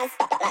Hello,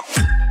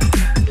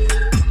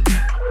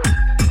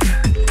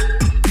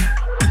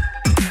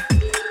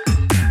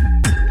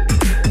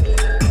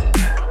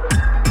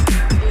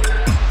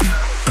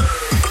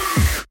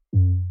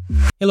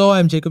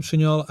 I'm Jacob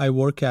Suñol. I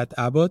work at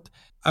Abbott.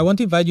 I want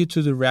to invite you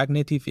to the React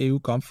Native EU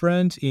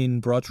conference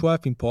in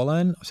Wrocław in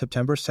Poland,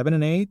 September 7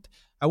 and 8.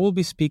 I will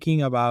be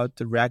speaking about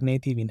the React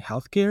Native in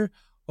healthcare.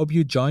 Hope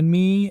you join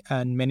me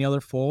and many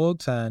other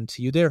folks, and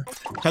see you there.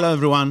 Hello,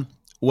 everyone.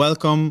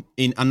 Welcome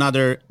in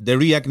another The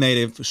React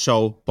Native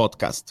Show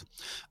podcast.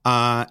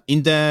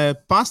 In the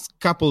past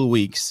couple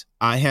weeks,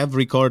 I have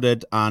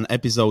recorded an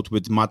episode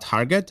with Matt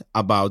Hargett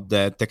about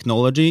the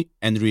technology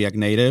and React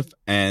Native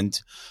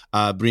and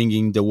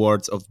bringing the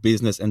worlds of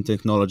business and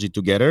technology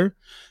together.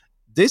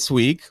 This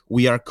week,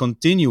 we are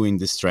continuing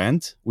this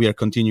trend. We are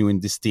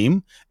continuing this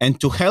theme. And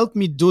to help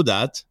me do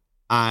that,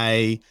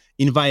 I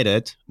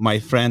invited my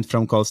friend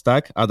from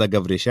Callstack, Ada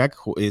Gawrysiak,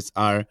 who is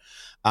our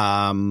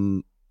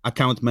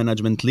account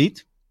management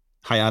lead.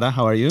 Hi, Ada.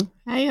 How are you?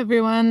 Hi,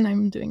 everyone.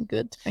 I'm doing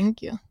good.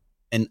 Thank you.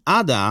 And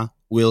Ada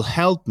will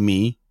help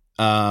me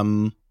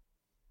to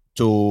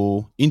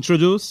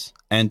introduce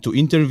and to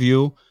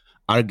interview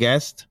our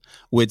guest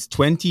with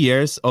 20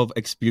 years of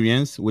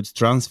experience with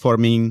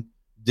transforming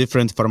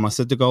different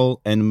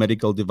pharmaceutical and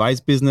medical device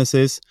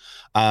businesses,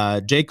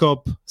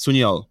 Jacob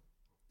Suñol.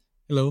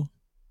 Hello.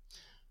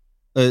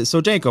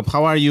 So, Jacob,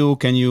 how are you?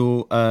 Can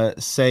you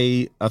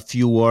say a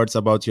few words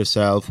about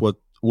yourself?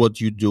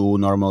 What you do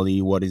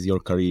normally? What is your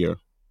career?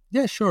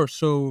 Yeah, sure.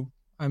 So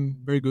I'm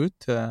very good.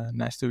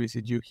 Nice to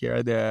visit you here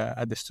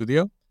at the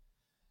studio.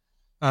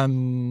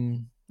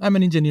 I'm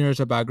an engineer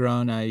as a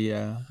background.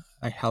 I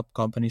help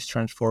companies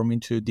transform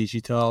into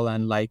digital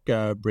and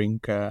bring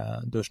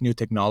those new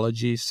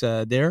technologies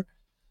there.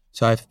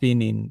 So I've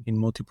been in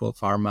multiple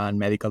pharma and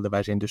medical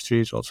device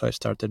industries. Also, I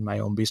started my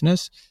own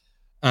business.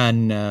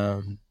 And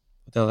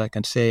what else I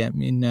can say? I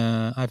mean,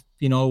 I've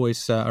been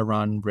always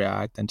around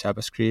React and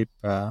JavaScript.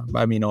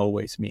 I mean,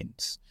 always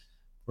means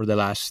for the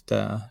last,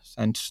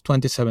 since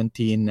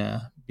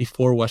 2017,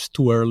 before was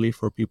too early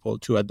for people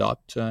to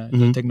adopt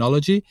the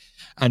technology,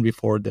 and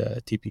before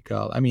the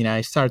typical, I mean,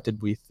 I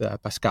started with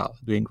Pascal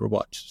doing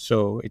robots.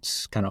 So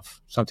it's kind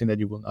of something that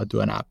you will not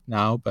do an app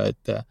now, but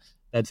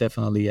that's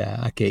definitely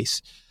a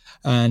case.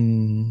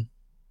 And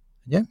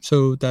yeah,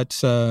 so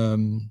that's,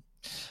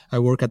 I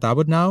work at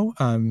Abbott now.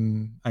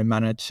 I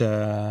manage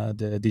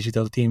the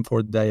digital team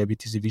for the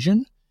diabetes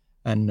division,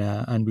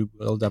 and we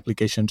build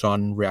applications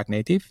on React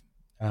Native.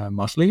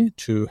 Mostly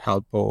to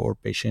help our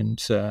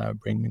patients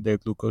bring their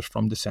glucose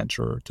from the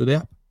sensor to the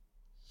app.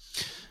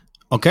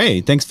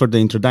 Okay, thanks for the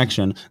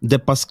introduction. The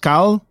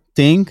Pascal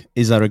thing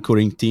is a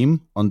recurring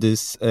theme on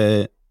this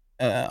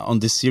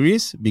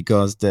series,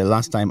 because the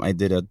last time I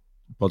did a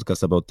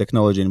podcast about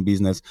technology and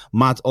business,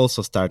 Matt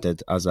also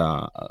started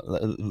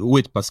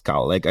with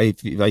Pascal. Like I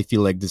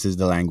feel like this is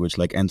the language,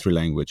 like entry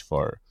language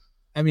for.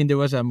 I mean, there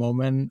was a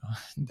moment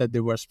that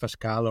there was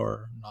Pascal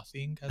or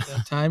nothing at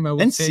that time, I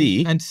would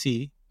say. And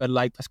C. But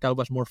like Pascal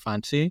was more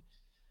fancy.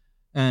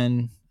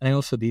 And I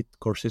also did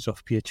courses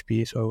of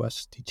PHP. So I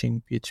was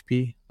teaching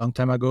PHP a long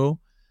time ago.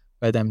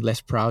 But I'm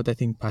less proud. I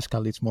think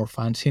Pascal is more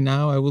fancy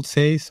now, I would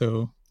say.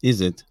 So is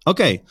it?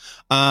 Okay.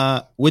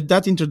 With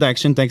that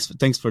introduction,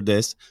 thanks for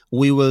this.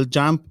 We will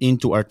jump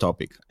into our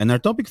topic. And our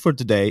topic for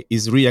today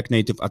is React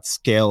Native at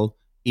scale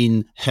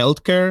in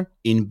healthcare,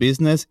 in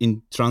business,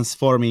 in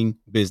transforming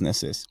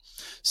businesses.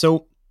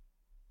 So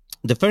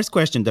the first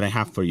question that I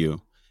have for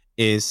you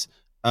is,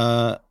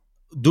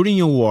 during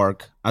your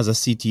work as a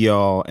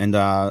CTO and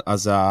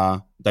as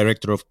a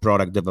director of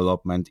product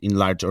development in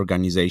large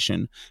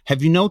organization,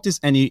 have you noticed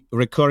any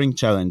recurring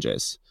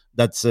challenges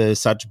that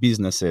such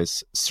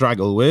businesses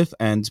struggle with,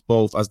 and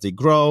both as they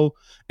grow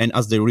and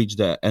as they reach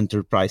the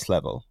enterprise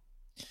level?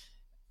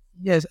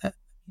 Yes.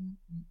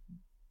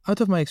 Out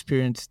of my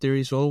experience, there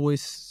is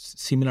always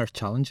similar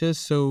challenges.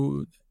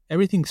 So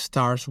everything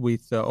starts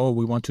with,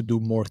 we want to do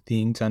more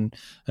things and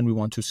we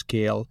want to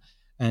scale,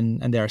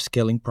 and there are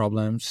scaling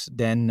problems.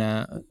 Then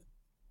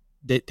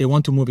they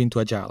want to move into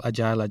Agile.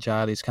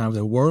 Agile is kind of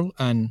the world,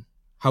 and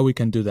how we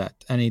can do that.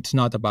 And it's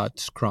not about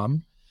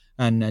Scrum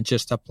and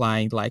just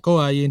applying like,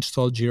 I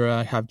installed Jira,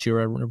 I have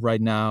Jira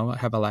right now, I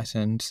have a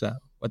license,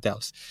 what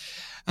else?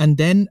 And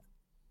then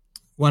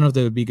one of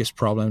the biggest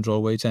problems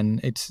always,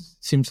 and it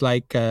seems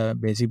like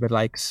basic, but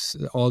like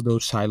all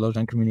those silos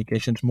and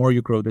communications, more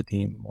you grow the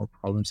team, more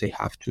problems they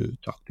have to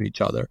talk to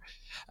each other.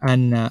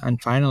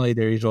 And finally,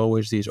 there is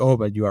always this,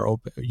 but you are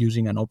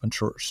using an open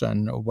source,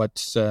 and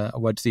what's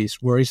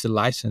this? Where is the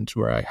license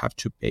where I have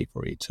to pay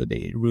for it? So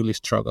they really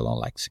struggle on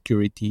like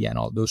security and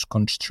all those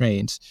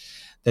constraints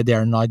that they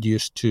are not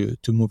used to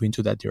move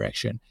into that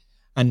direction.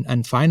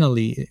 And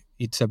finally,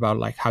 it's about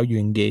like how you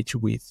engage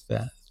with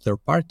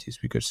third parties,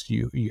 because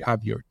you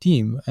have your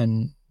team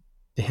and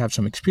they have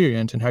some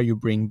experience, and how you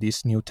bring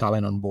this new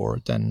talent on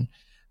board and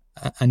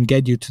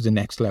get you to the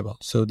next level.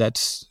 So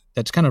that's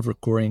kind of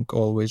recurring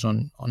always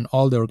on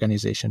all the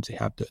organizations. They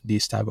have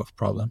these type of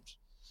problems.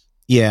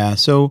 Yeah.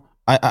 So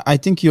I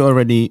think you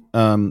already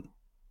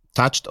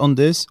touched on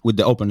this with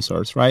the open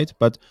source, right?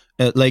 But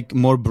like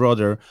more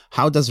broader,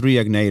 how does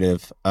React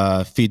Native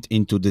fit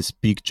into this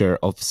picture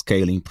of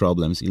scaling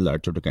problems in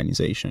large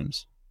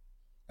organizations?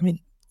 I mean,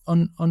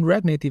 on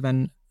React Native,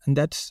 and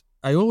that's,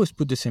 I always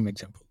put the same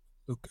example.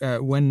 Look,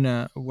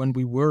 when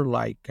we were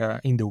like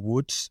in the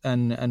woods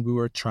and we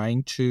were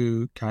trying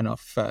to kind of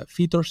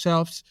feed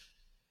ourselves,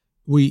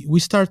 we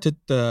started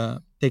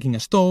taking a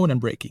stone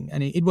and breaking,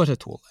 and it was a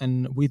tool.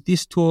 And with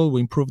this tool, we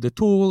improved the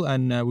tool,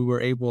 and we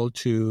were able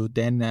to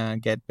then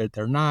get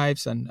better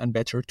knives and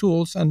better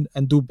tools and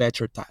do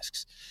better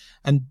tasks.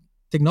 And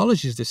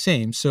technology is the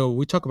same. So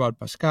we talk about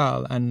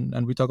Pascal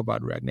and we talk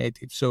about React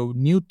Native. So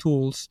new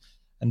tools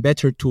and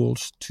better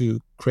tools to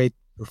create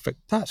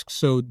perfect tasks.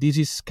 So this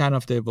is kind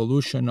of the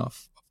evolution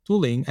of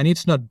tooling, and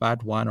it's not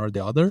bad one or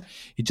the other.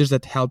 It just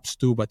that helps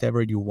do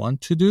whatever you want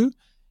to do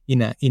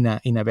in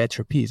a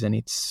better piece, and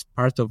it's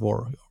part of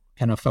our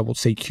kind of, I would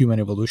say, human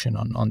evolution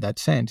on that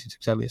sense. It's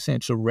exactly the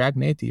same. So React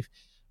Native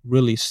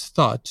really is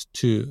thought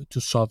to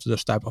solve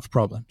those type of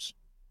problems.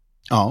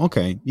 Oh,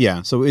 okay,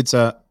 yeah. So it's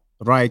a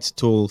right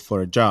tool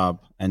for a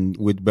job, and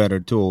with better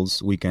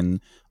tools, we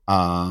can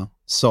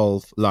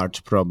solve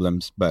large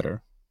problems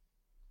better.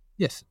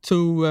 Yes.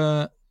 So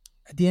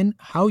at the end,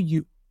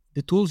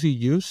 the tools you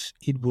use,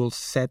 it will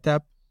set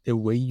up the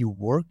way you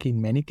work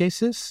in many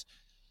cases.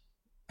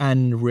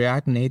 And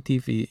React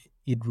Native,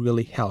 it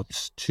really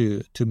helps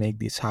to make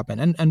this happen.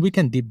 And we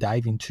can deep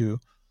dive into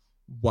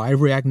why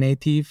React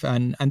Native,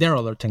 and there are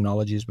other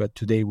technologies, but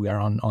today we are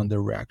on the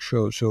React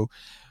show. So,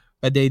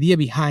 but the idea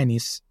behind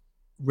is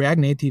React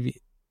Native,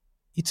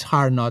 it's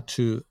hard not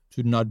to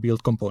not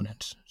build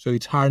components. So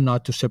it's hard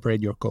not to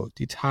separate your code.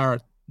 It's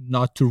hard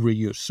not to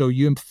reuse. So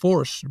you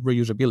enforce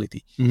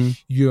reusability. Mm-hmm.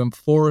 You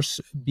enforce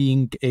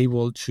being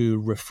able to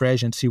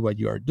refresh and see what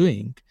you are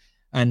doing.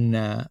 And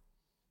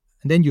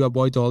then you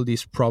avoid all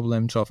these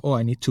problems of,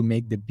 I need to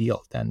make the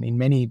build. And in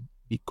many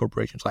big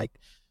corporations, like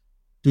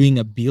doing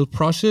a build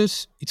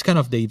process, it's kind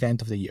of the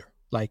event of the year.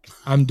 Like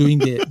I'm doing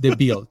the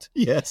build.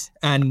 Yes.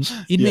 And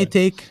it may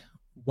take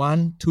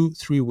 1, 2,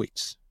 3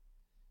 weeks.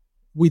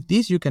 With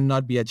this, you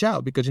cannot be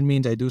agile, because it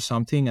means I do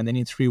something and then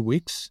in 3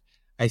 weeks,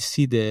 I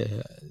see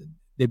the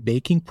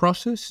baking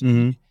process.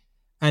 Mm-hmm.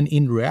 And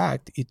in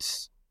React,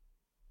 it's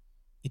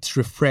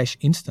refreshed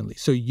instantly.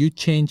 So you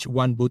change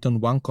one button,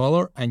 one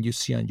color, and you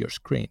see on your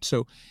screen.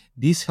 So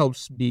this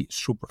helps be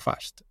super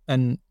fast.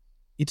 And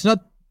it's not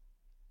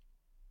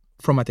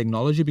from a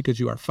technology because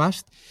you are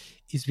fast,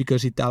 it's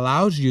because it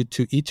allows you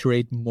to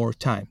iterate more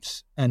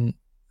times. And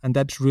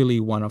that's really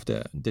one of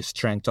the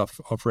strengths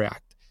of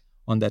React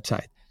on that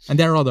side. And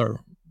there are other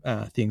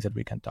things that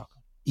we can talk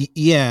on.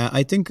 Yeah,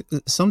 I think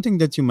something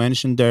that you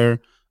mentioned there,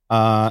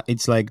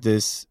 it's like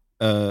this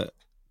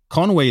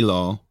Conway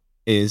law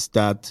is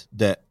that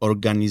the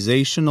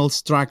organizational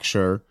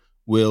structure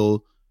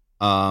will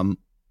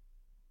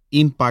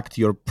impact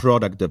your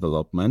product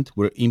development,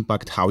 will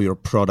impact how your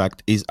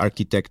product is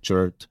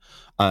architectured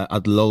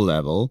at low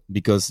level,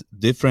 because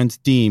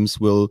different teams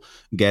will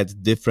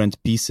get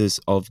different pieces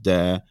of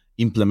the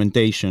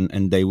implementation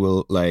and they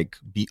will like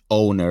be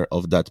owner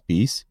of that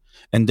piece.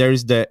 And there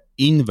is the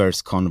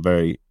inverse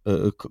Conway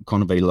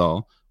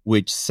law,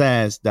 which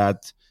says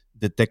that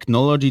the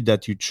technology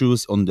that you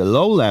choose on the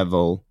low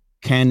level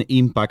can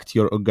impact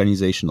your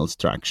organizational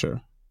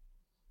structure.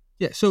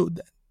 Yeah, so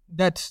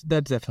that's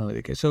definitely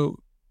the case. So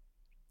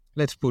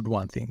let's put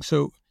one thing.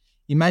 So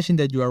imagine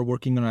that you are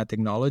working on a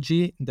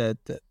technology that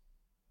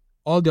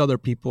all the other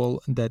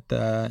people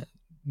that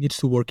needs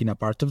to work in a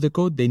part of the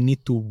code, they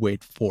need to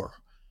wait for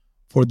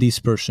this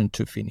person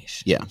to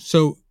finish. Yeah.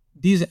 So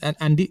these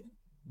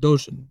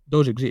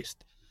those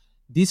exist.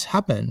 This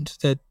happens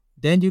that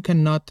then you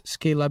cannot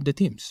scale up the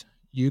teams.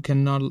 You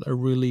cannot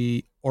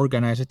really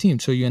organize a team.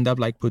 So you end up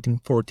like putting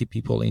 40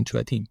 people into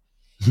a team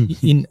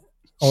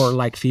or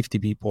like 50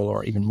 people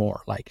or even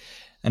more.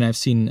 And I've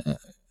seen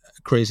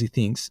crazy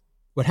things.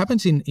 What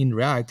happens in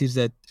React is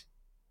that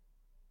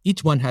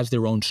each one has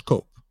their own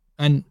scope.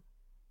 And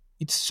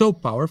it's so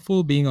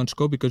powerful being on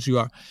scope because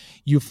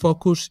you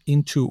focus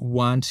into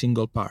one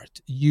single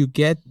part. You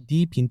get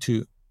deep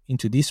into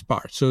this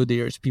part. So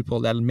there's people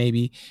that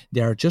maybe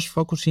they are just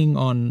focusing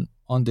on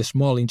the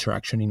small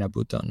interaction in a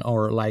button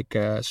or like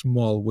a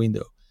small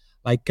window,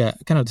 like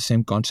kind of the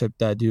same concept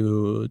that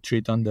you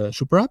treat on the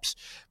super apps,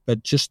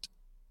 but just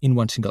in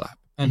one single app.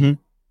 And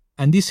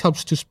this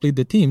helps to split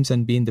the teams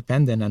and be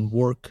independent and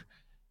work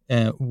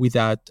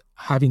without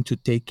having to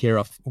take care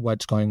of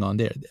what's going on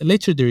there.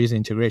 Later, there is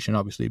integration,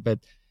 obviously, but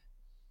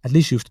at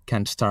least you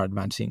can start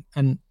advancing.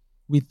 And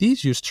with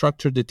this, you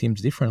structure the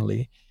teams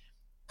differently.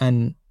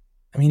 And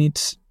I mean,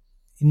 it's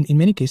in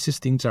many cases,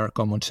 things are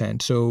common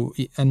sense. So,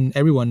 and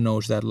everyone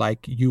knows that,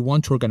 like, you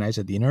want to organize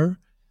a dinner.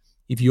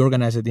 If you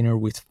organize a dinner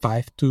with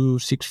 5 to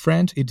 6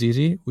 friends, it's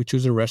easy. We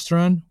choose a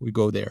restaurant, we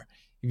go there.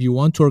 If you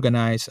want to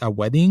organize a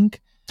wedding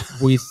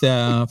with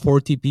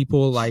 40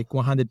 people, like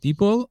 100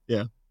 people,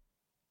 yeah,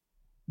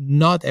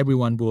 not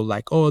everyone will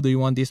like, oh, do you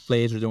want this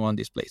place or do you want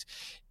this place?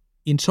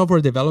 in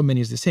software development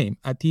is the same.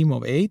 A team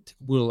of 8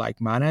 will like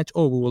manage,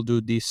 we will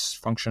do this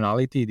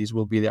functionality, this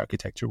will be the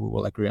architecture, we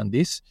will agree on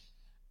this.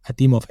 A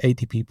team of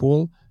 80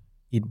 people,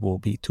 it will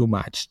be too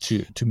much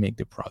to make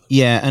the product.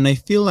 Yeah, and I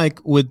feel like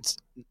with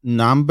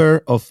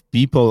number of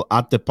people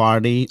at the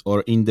party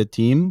or in the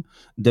team,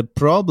 the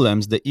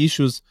problems, the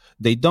issues,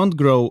 they don't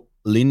grow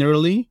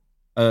linearly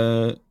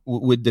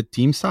with the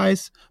team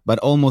size, but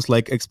almost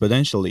like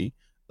exponentially.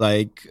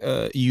 Like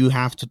you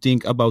have to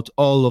think about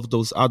all of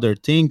those other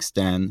things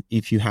then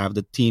if you have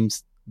the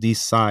teams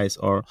this size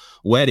or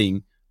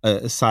wedding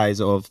size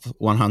of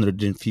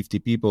 150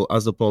 people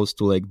as opposed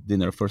to like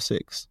dinner for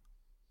 6.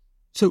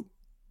 So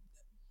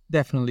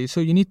definitely.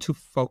 So you need to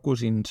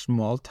focus in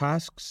small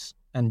tasks,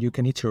 and you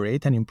can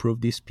iterate and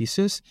improve these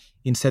pieces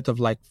instead of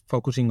like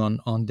focusing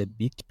on the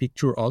big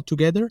picture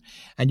altogether,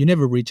 and you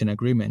never reach an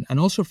agreement. And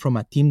also from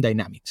a team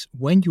dynamics,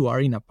 when you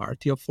are in a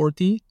party of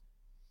 40,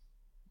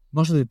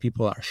 most of the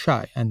people are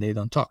shy and they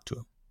don't talk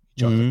to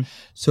each other.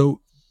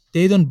 So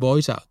they don't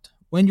voice out.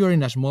 When you're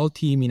in a small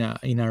team,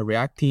 in a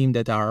React team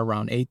that are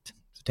around 8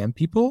 to 10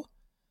 people,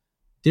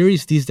 there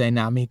is this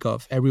dynamic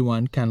of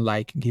everyone can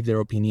like give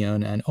their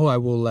opinion and, I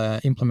will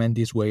implement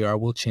this way, or I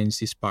will change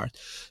this part.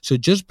 So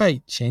just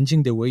by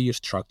changing the way you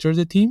structure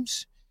the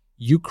teams,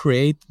 you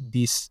create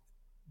this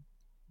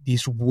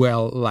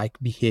well-like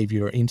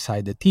behavior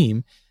inside the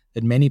team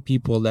that many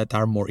people that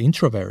are more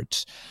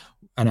introverts,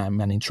 and I'm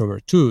an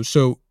introvert too,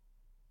 so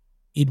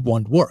it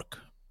won't work.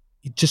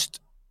 It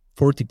just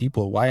 40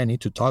 people, why I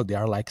need to talk? There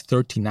are like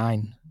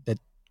 39 that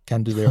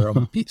can do their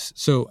own piece.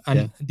 So,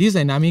 and this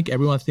dynamic,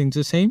 everyone thinks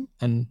the same,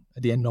 and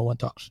at the end, no one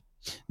talks.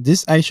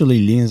 This actually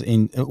leans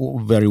in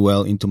very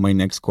well into my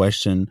next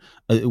question.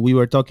 We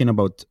were talking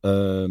about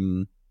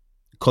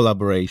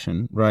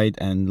collaboration, right?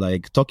 And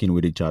like talking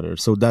with each other.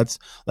 So that's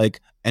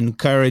like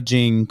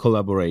encouraging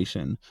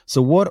collaboration.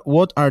 So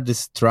what are the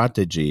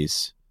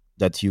strategies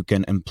that you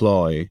can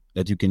employ,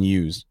 that you can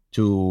use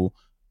to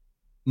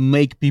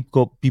make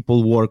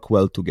people work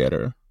well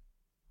together?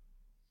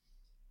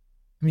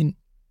 I mean,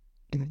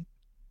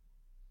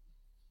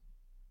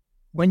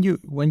 when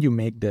you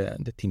make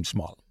the team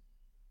small,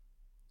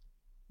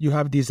 you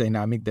have this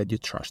dynamic that you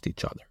trust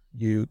each other.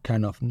 You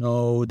kind of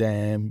know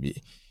them.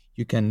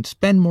 You can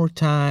spend more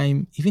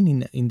time,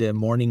 even in the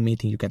morning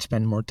meeting, you can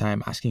spend more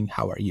time asking,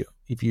 how are you?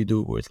 If you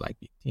do with like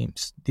big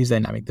teams, this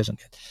dynamic doesn't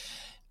get.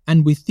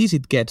 And with this,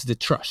 it gets the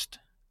trust.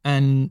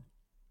 And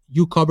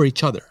you cover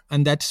each other.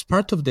 And that's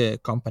part of the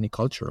company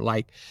culture.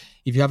 Like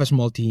if you have a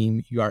small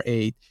team, you are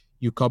 8,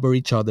 you cover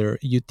each other,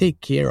 you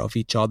take care of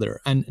each other.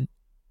 And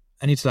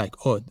it's like,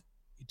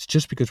 it's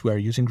just because we are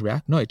using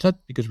React? No, it's not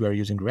because we are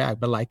using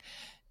React, but like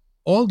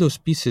all those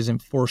pieces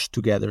enforced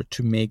together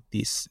to make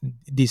this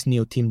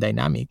new team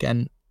dynamic.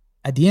 And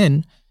at the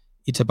end,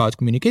 it's about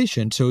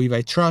communication. So if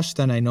I trust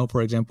and I know,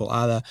 for example,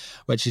 Ada,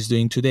 what she's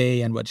doing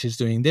today and what she's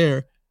doing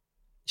there,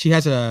 she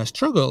has a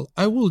struggle,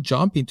 I will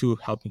jump into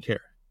helping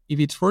her. If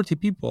it's 40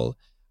 people,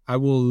 I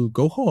will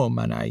go home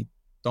and I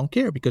don't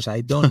care because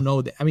I don't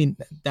know. I mean,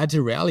 that's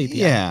a reality.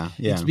 Yeah.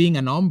 It's being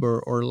a number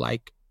or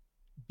like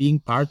being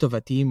part of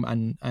a team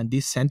and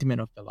this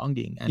sentiment of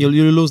belonging. And you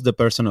lose the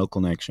personal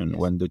connection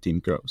when the team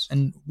grows.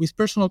 And with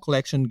personal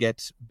connection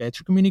gets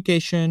better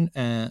communication.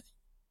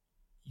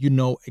 You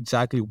know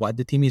exactly what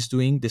the team is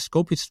doing. The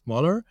scope is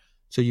smaller,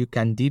 so you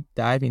can deep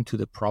dive into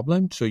the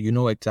problem. So you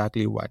know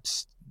exactly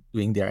what's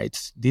doing there.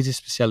 It's this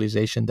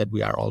specialization that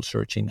we are all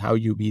searching, how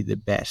you be the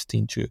best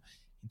into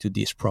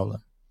this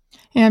problem.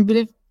 Yeah, I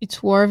believe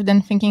it's worth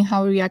then thinking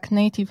how React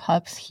Native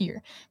helps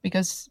here,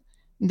 because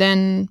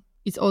then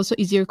it's also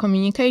easier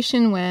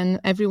communication when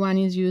everyone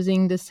is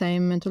using the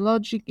same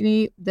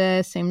methodology,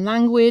 the same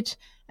language.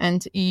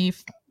 And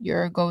if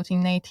you're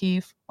going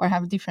native or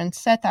have different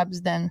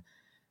setups, then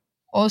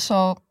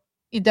also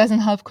it doesn't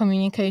help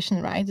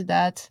communication, right?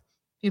 That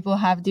people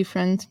have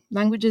different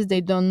languages. They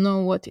don't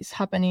know what is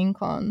happening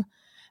on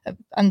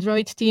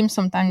Android team.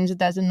 Sometimes it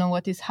doesn't know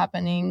what is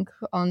happening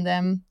on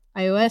the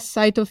iOS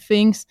side of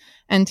things.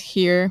 And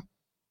here,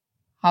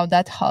 how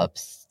that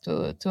helps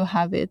to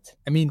have it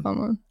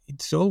common.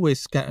 It's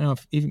always kind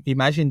of,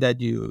 imagine that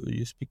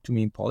you speak to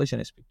me in Polish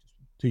and I speak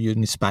to you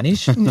in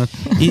Spanish.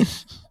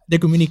 The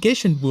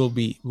communication will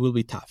be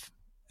tough.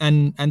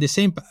 And the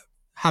same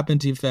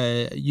happens if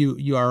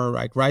you are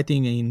like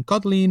writing in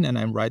Kotlin and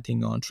I'm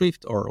writing on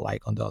Swift, or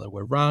like on the other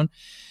way around.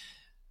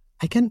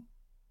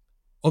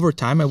 Over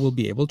time, I will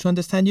be able to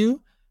understand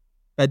you,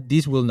 but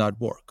this will not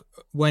work.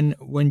 When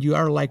you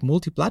are like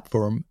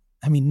multi-platform,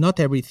 not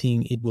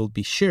everything it will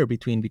be shared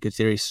between, because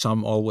there is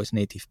some always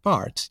native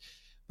parts.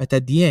 But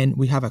at the end,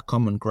 we have a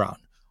common ground.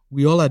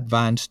 We all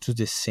advance to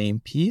the same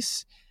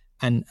piece,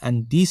 and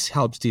this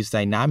helps this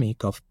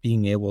dynamic of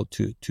being able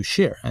to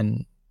share.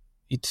 And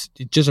it's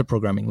just a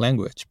programming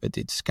language, but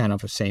it's kind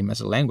of the same as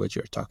a language.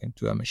 You're talking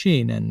to a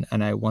machine,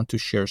 and I want to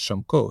share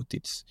some code.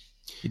 It's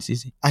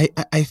easy.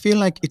 I feel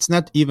like it's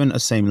not even a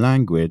same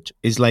language.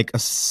 It's like a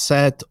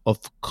set of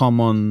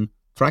common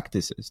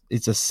practices.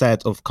 It's a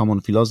set of common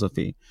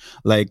philosophy.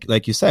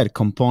 Like you said,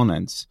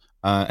 components,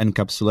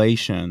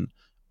 encapsulation,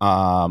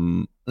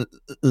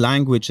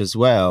 language as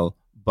well.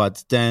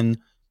 But then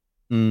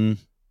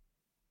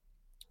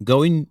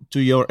going to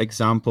your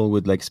example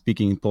with like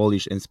speaking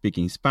Polish and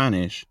speaking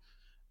Spanish,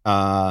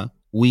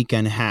 we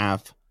can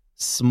have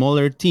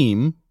smaller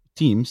teams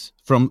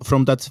from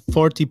that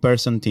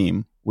 40-person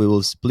team. We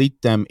will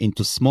split them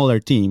into smaller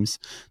teams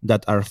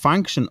that are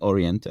function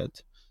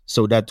oriented,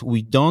 so that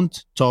we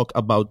don't talk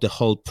about the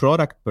whole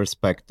product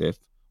perspective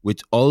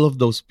with all of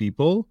those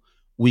people.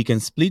 We can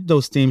split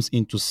those teams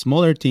into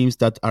smaller teams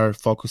that are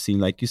focusing,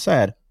 like you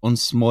said, on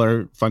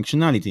smaller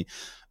functionality.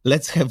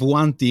 Let's have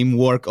one team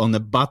work on a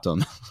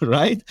button,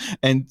 right?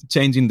 And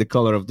changing the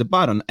color of the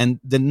button. And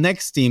the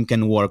next team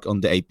can work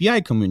on the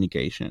API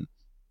communication.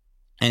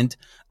 And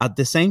at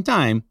the same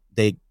time,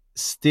 they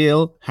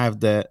still have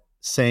the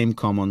same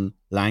common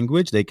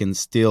language. They can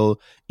still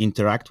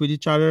interact with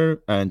each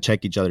other and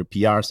check each other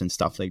PRs and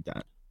stuff like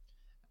that.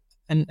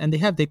 And they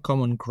have the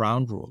common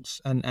ground rules.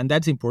 And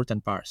that's the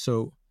important part.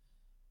 So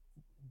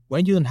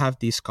when you don't have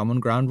these common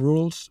ground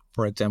rules,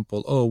 for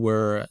example,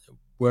 where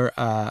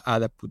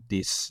Abbott put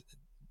this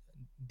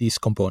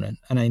component,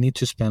 and I need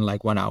to spend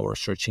like 1 hour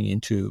searching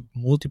into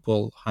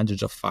multiple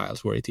hundreds of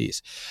files where it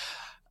is.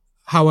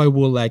 How I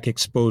will like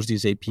expose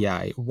this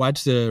API?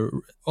 What's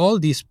all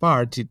these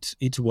parts?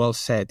 It's well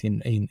set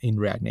in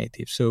React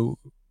Native. So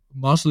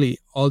mostly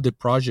all the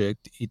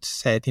project it's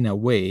set in a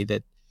way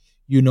that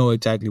you know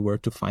exactly where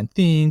to find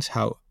things,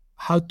 how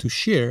to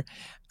share.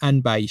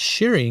 And by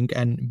sharing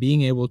and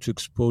being able to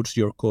expose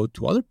your code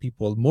to other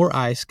people, more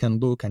eyes can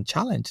look and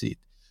challenge it.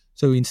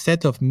 So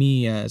instead of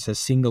me as a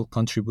single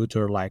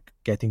contributor, like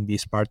getting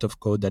this part of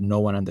code that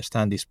no one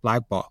understands, this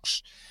black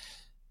box,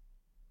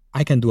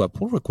 I can do a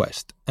pull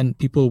request and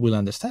people will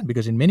understand.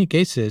 Because in many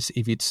cases,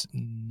 if it's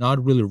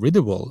not really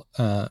readable,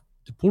 the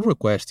pull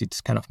request,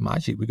 it's kind of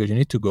magic because you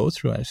need to go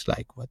through and it's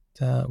like,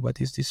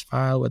 what is this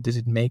file? What is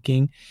it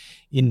making?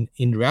 In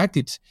React,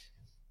 it's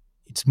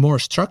more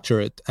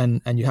structured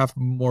and you have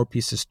more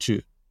pieces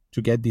to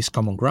get this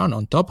common ground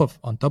on top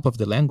of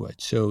the language.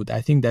 So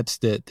I think that's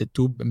the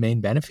two main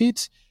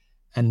benefits.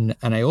 And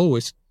I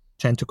always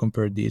tend to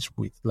compare this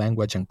with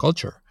language and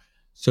culture.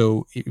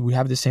 So if we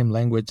have the same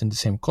language and the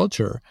same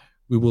culture,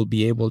 we will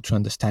be able to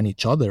understand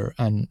each other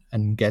and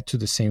get to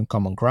the same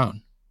common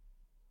ground.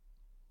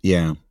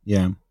 Yeah.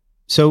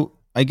 So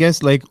I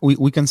guess like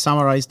we can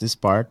summarize this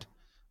part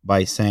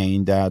by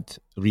saying that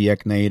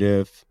React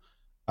Native,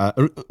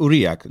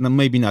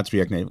 maybe not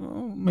React Native,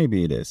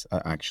 maybe it is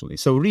actually.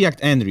 So React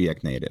and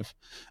React Native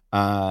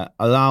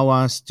allow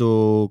us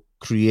to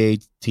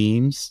create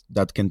teams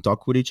that can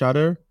talk with each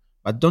other,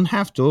 but don't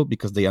have to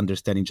because they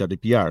understand each other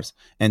PRs.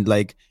 And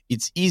like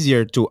it's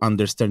easier to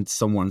understand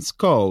someone's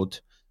code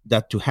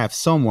than to have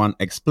someone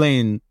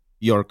explain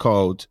your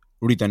code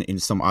written in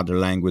some other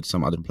language,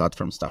 some other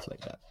platform, stuff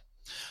like that.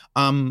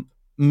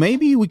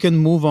 Maybe we can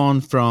move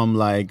on from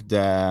like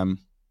the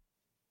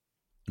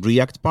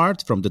React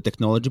part, from the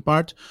technology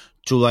part,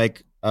 to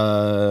like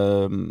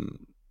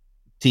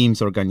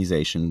teams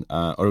organization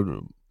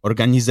or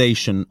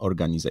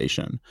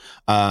organization.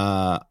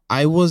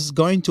 I was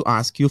going to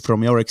ask you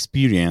from your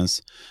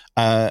experience,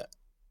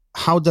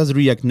 how does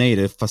React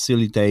Native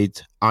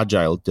facilitate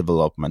agile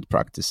development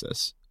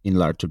practices in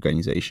large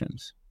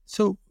organizations?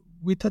 So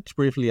we touched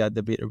briefly at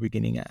the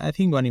beginning. I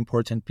think one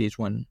important piece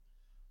when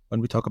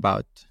we talk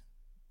about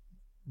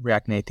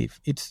React Native,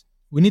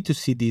 we need to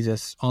see this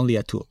as only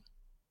a tool.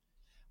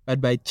 But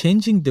by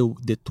changing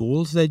the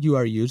tools that you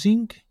are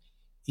using,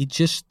 it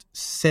just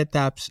sets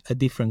up a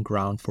different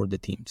ground for the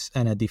teams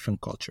and a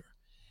different culture.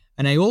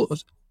 And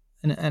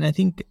I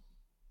think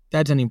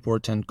that's an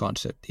important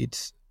concept.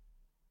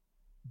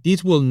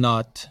 This will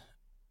not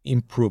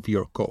improve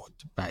your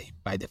code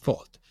by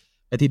default,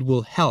 but it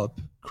will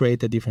help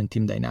create a different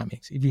team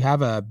dynamics. If you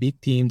have a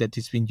big team that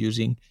has been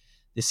using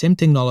the same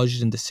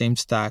technologies and the same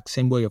stack,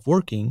 same way of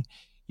working,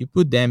 you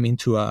put them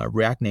into a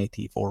React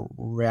Native or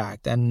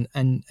React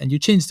and you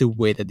change the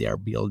way that they are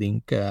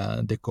building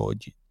the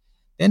code.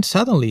 Then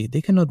suddenly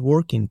they cannot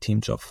work in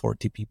teams of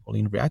 40 people.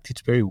 In React,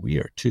 it's very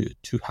weird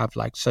to have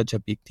like such a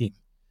big team.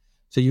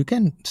 So you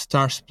can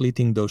start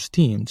splitting those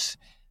teams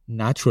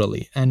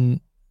naturally.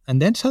 And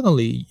then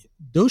suddenly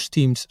those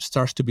teams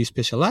starts to be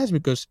specialized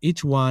because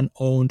each one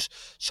owns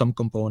some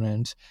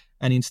components.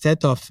 And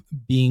instead of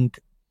being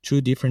two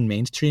different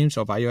mainstreams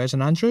of iOS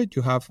and Android,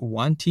 you have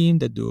one team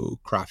that do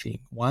graphing,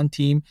 one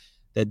team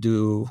that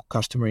do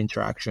customer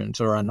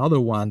interactions, or another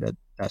one that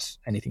does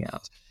anything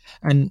else.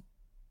 And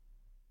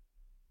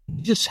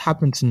it just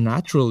happens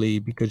naturally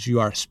because you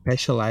are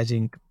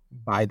specializing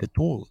by the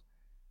tool.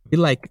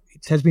 Like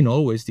it has been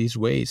always this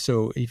way.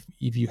 So if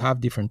you have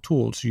different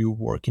tools, you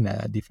work in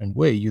a different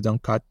way. You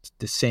don't cut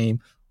the same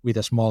with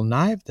a small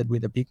knife that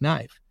with a big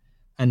knife.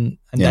 And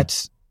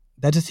that's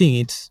the thing.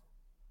 It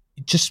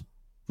just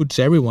puts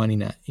everyone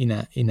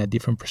in a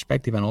different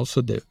perspective, and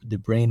also the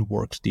brain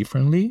works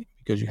differently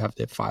because you have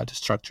the file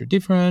structure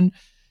different.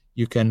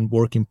 You can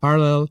work in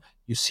parallel.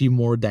 You see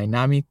more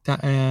dynamic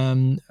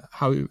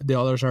how the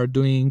others are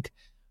doing.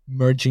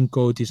 merging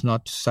code is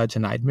not such a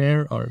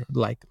nightmare, or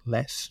like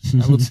less,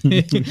 I would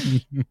say.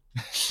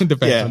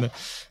 Depends on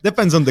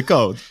depends on the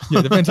code.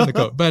 Depends on the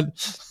code, but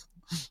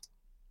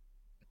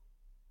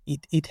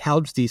it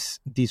helps this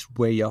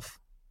way of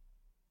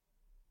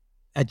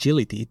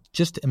agility.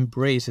 Just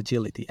embrace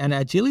agility, and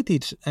agility,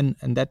 and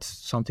that's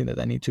something that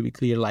I need to be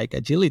clear. Like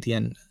agility,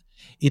 and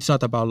it's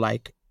not about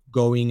like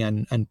going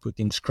and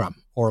putting Scrum,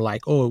 or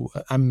like, oh,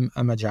 I'm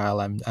agile,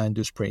 I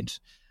do sprints,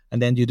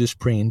 and then you do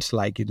sprints,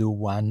 like you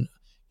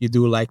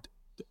do like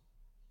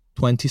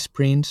 20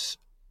 sprints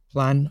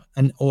plan,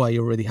 and I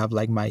already have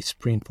like my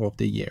sprint for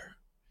the year.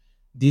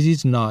 This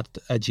is not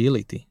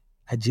agility.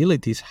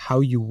 Agility is how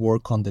you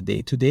work on the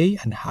day-to-day,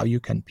 and how you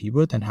can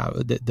pivot, and how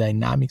the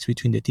dynamics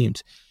between the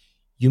teams.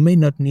 You may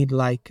not need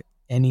like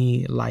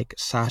any like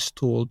SaaS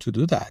tool to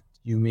do that.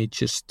 You may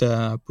just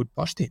put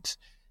Post-its.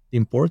 The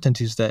important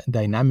is the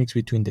dynamics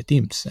between the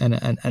teams,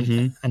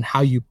 and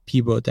how you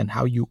pivot, and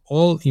how you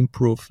all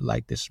improve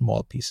like the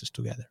small pieces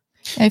together.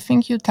 I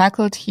think you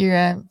tackled here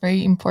a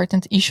very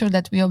important issue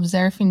that we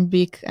observe in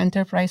big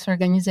enterprise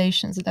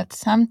organizations, that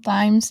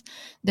sometimes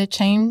the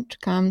change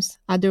comes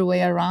other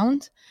way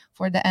around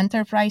for the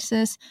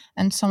enterprises,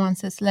 and someone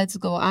says, let's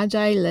go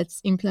agile,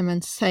 let's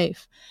implement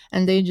safe.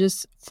 And they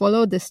just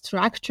follow the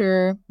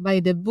structure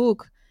by the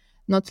book,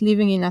 not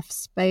leaving enough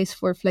space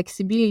for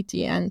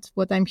flexibility. And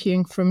what I'm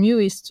hearing from you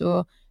is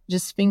to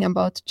just think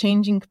about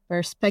changing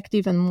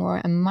perspective and more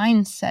a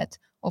mindset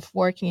of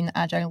working in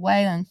agile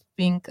way, and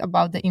think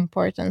about the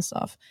importance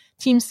of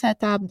team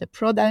setup, the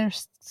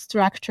product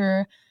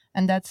structure,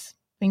 and that's,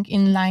 I think,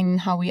 in line in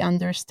how we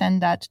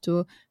understand that,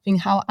 to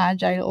think how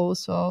agile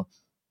also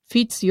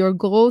fits your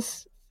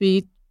goals,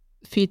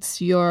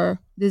 fits your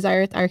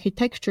desired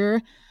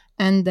architecture,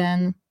 and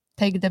then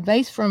take the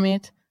base from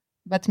it,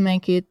 but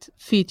make it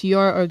fit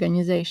your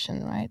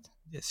organization, right?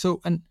 So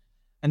and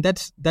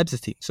that's the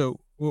thing. So.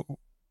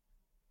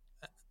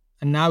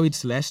 And now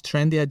it's less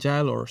trendy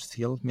agile, or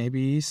still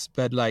maybe is,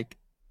 but like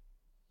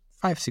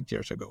 5-6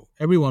 years ago,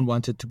 everyone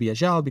wanted to be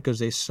agile because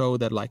they saw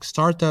that like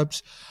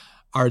startups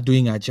are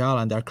doing agile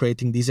and are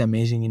creating these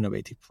amazing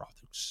innovative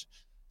products.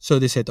 So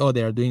they said, oh,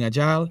 they are doing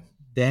agile,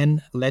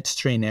 then let's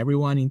train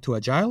everyone into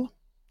agile.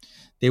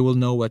 They will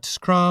know what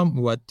Scrum,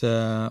 what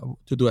to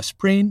do a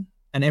sprint,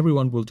 and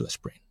everyone will do a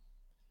sprint.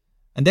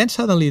 And then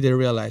suddenly they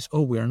realize,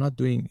 oh, we are not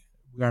doing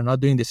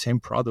the same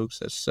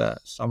products as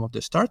some of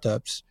the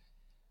startups.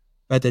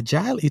 But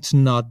agile, it's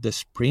not the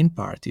sprint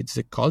part; it's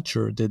the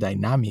culture, the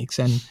dynamics,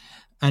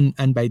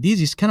 and by this,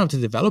 it's kind of the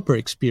developer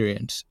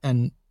experience,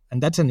 and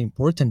that's an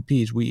important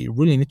piece. We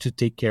really need to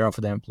take care of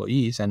the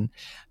employees, and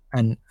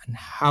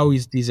how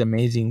is this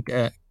amazing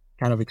kind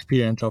of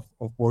experience of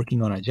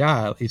working on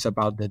agile? It's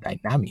about the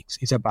dynamics.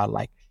 It's about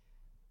like,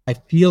 I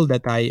feel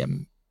that I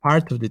am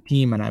part of the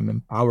team, and I'm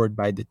empowered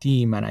by the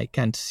team, and I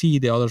can see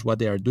the others what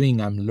they are doing.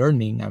 I'm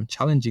learning, I'm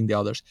challenging the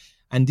others,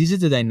 and this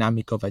is the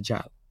dynamic of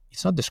agile.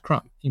 It's not the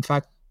Scrum. In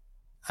fact,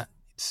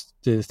 it's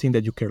the thing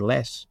that you care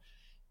less.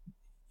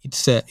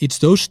 It's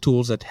those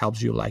tools that helps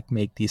you like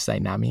make these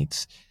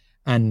dynamics,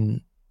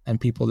 and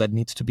people that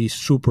needs to be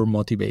super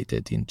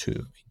motivated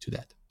into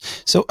that.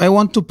 So I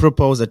want to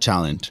propose a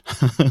challenge,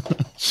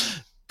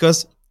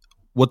 because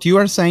what you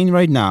are saying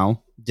right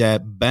now,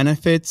 the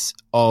benefits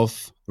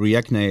of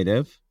React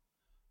Native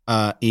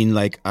in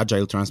like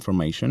agile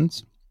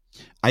transformations,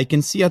 I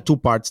can see 2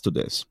 parts to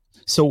this.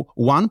 So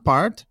one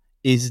part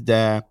is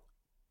the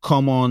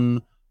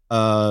common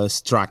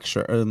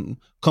structure,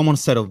 common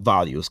set of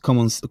values,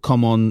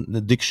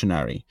 common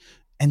dictionary.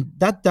 And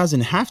that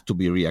doesn't have to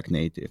be React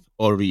Native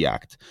or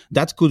React.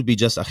 That could be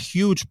just a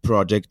huge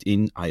project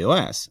in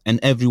iOS, and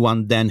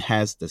everyone then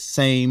has the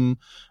same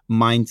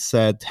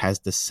mindset, has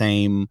the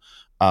same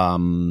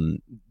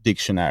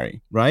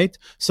dictionary, right?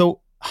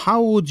 So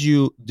how would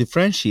you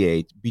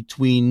differentiate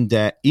between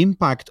the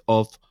impact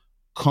of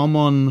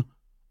common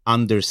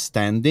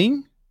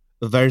understanding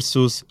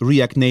versus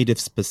React Native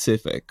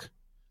specific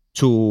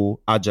to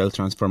agile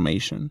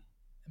transformation?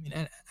 I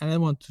mean, and I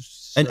want to.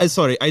 And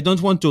sorry, I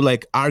don't want to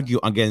like argue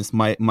against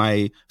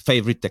my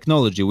favorite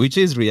technology, which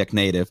is React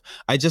Native.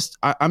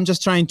 I'm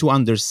just trying to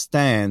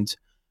understand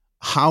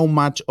how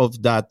much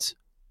of that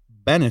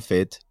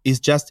benefit is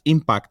just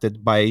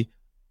impacted by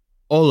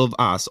all of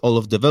us, all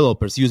of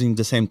developers using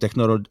the same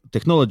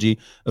technology,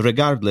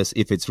 regardless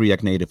if it's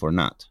React Native or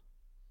not.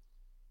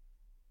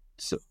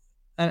 So,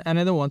 and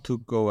I don't want to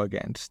go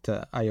against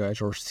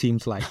iOS, or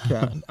seems like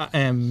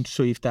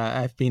Swift.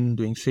 I've been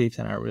doing Swift,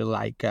 and I really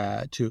like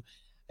to.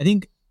 I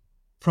think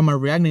from a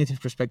React Native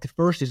perspective,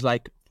 first is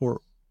like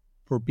for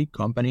big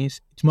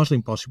companies, it's mostly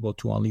impossible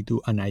to only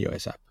do an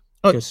iOS app,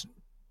 because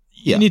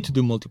you need to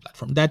do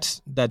multi-platform.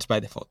 That's by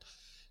default.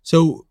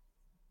 So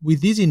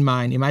with this in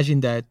mind, imagine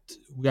that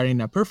we are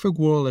in a perfect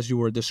world, as you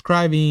were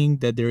describing,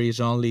 that there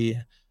is only,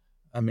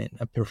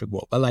 a perfect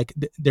world, but like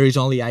there is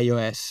only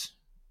iOS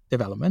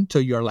development. So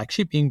you're like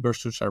shipping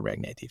versus a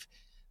React Native.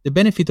 The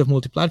benefit of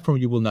multi-platform,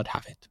 you will not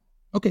have it.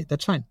 Okay,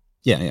 that's fine.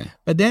 Yeah.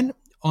 But then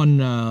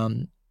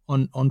on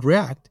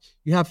React,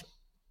 you have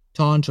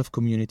tons of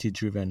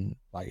community-driven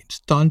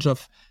plugins, tons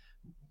of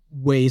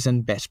ways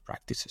and best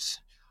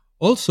practices.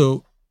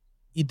 Also,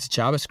 it's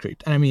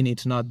JavaScript. And I mean,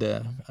 it's not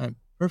the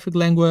perfect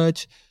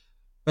language,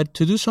 but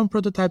to do some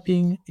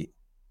prototyping,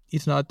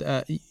 it's not.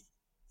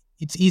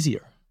 It's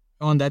easier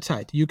on that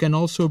side. You can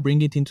also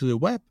bring it into the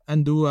web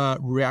and do a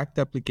React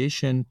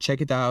application,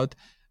 check it out,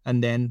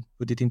 and then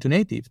put it into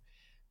native.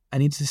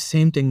 And it's the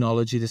same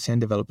technology, the same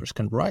developers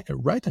can write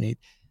on it.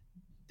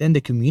 Then the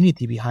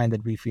community behind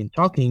that we've been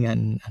talking,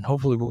 and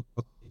hopefully we'll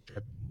talk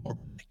more.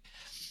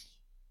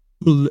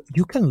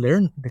 You can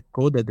learn the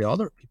code that the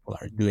other people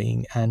are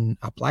doing and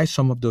apply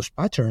some of those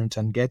patterns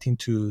and get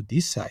into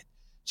this side.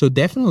 So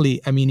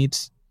definitely, I mean,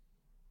 it's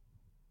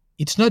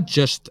not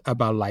just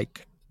about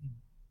like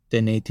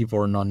the native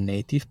or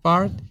non-native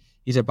part.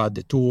 It's about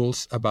the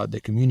tools, about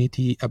the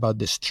community, about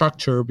the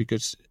structure,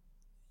 because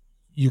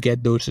you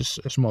get those as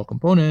small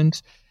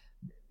components,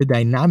 the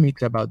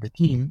dynamics about the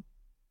team,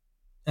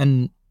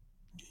 and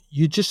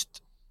you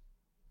just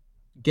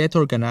get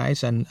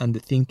organized and the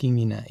thinking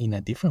in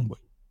a different way.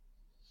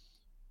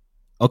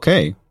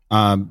 Okay.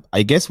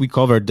 I guess we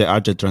covered the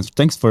agile transfer.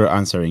 Thanks for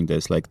answering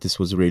this. Like, this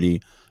was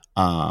really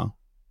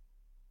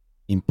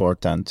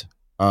important.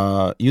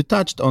 You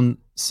touched on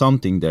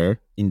something there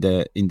in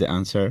the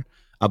answer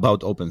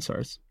about open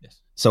source.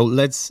 Yes. So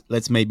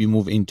let's maybe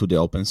move into the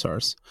open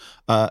source.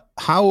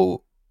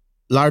 How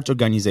large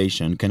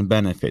organization can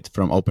benefit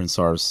from open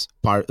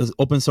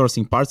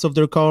sourcing parts of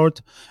their code,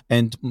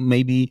 and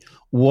maybe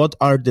what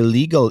are the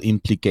legal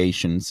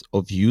implications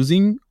of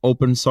using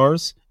open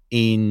source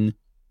in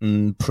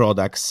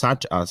products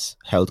such as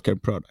healthcare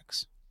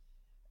products?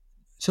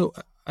 So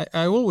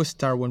I always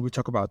start when we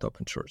talk about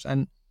open source,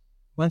 and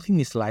one thing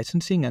is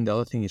licensing and the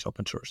other thing is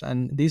open source,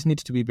 and this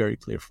needs to be very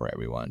clear for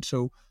everyone.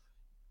 So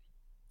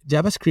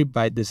JavaScript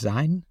by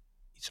design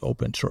is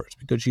open source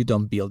because you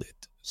don't build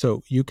it,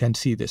 so you can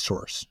see the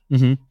source.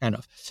 Kind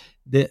of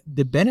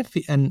the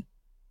benefit, and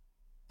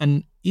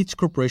each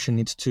corporation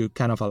needs to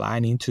kind of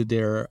align into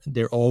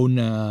their own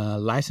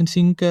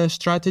licensing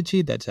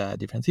strategy. That's a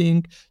different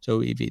thing.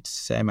 So if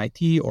it's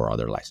MIT or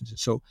other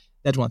licenses, so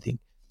that's one thing.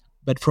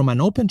 But from an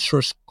open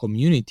source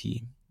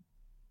community,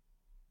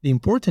 the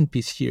important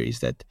piece here is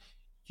that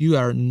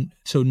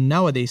so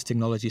nowadays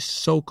technology is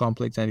so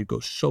complex and it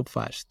goes so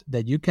fast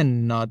that you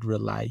cannot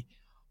rely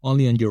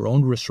only on your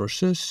own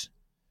resources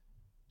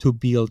to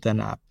build an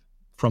app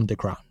from the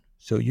ground.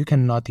 So you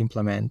cannot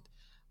implement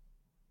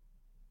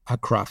a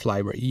craft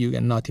library. You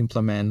cannot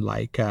implement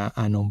like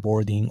an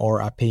onboarding or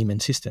a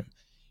payment system.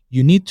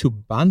 You need to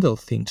bundle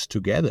things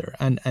together.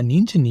 And an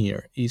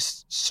engineer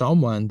is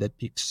someone that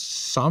picks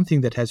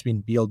something that has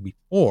been built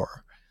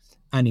before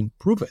and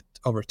improve it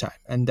over time.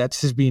 And that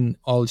has been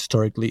all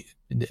historically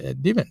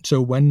given.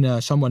 So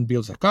when someone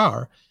builds a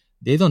car,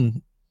 they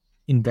don't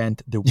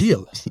invent the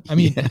wheel. I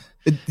mean,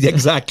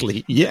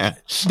 exactly. Yeah.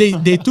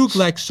 They took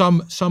like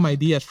some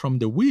ideas from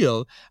the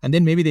wheel, and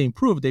then maybe they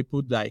improved. They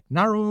put like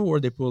narrow, or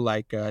they put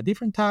like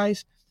different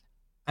ties,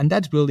 and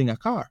that's building a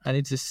car. And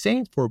it's the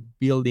same for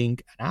building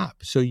an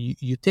app. So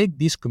you take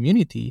this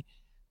community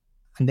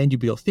and then you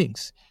build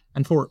things.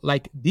 And for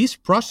like this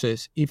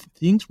process, if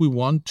things we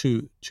want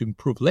to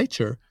improve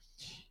later,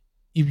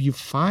 if you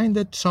find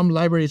that some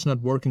library is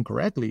not working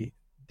correctly,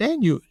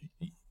 then you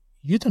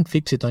don't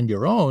fix it on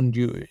your own.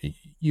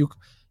 You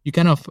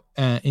kind of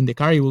in the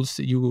car you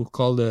will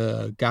call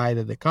the guy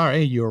at the car,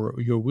 hey,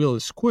 your wheel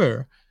is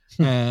square.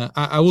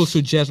 I will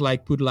suggest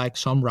like put like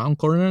some round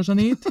corners on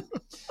it.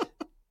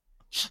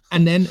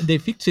 And then they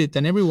fix it,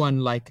 and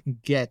everyone like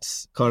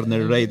gets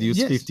corner radius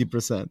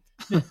 50%.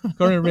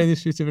 Corner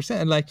radius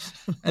 50%,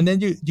 and then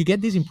you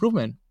get this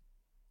improvement,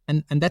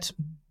 and that's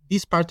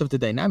this part of the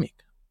dynamic.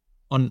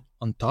 On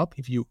top,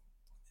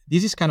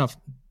 this is kind of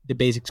the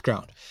basics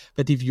ground,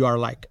 but if you are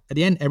like at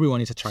the end,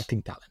 everyone is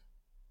attracting talent,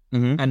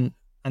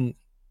 and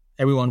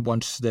everyone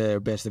wants the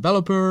best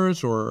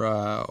developers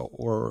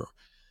or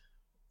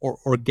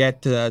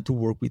get to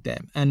work with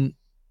them, and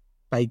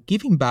by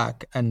giving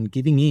back and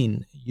giving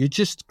in, you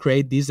just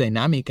create this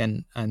dynamic,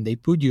 and they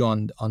put you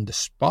on the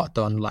spot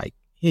on like,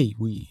 hey,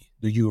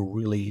 do you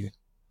really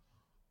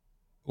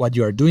what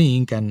you are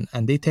doing,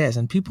 and they test,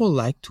 and people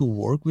like to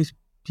work with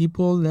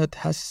people that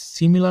has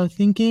similar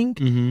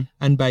thinking,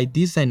 and by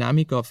this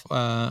dynamic of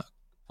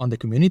on the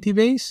community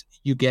base,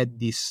 you get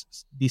this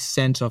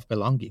sense of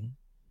belonging.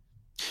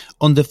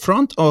 On the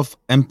front of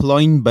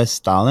employing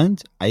best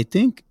talent, I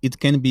think it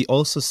can be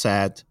also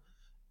said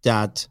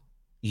that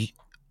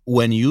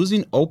when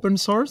using open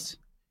source,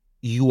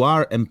 you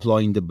are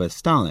employing the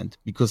best talent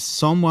because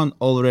someone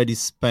already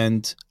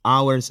spent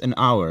hours and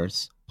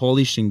hours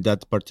polishing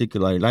that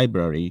particular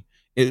library,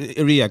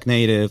 React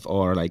Native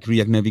or like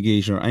React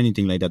Navigation or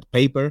anything like that,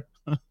 paper.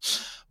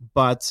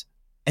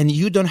 And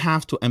you don't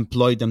have to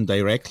employ them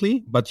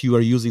directly, but you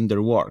are using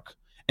their work.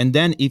 And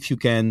then if you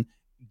can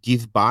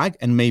give back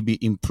and maybe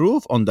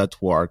improve on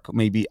that work,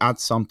 maybe add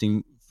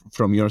something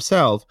from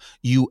yourself,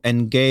 you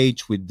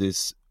engage with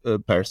this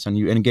person,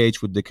 you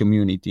engage with the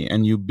community,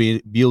 and you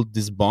build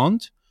this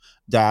bond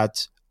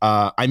that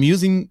I'm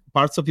using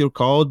parts of your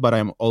code, but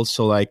I'm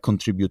also like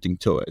contributing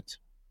to it.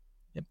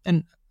 Yep.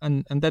 And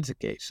and that's the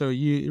case. So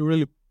you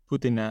really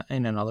put in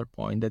another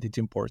point that it's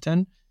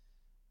important.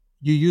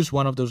 You use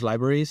one of those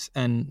libraries,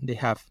 and they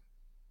have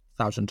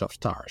thousands of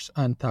stars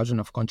and thousands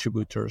of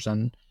contributors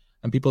and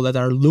people that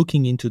are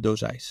looking into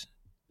those eyes.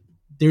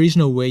 There is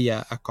no way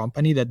a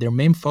company that their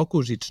main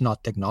focus it's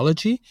not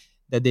technology,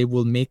 that they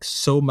will make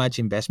so much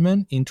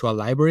investment into a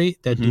library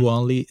that do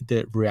only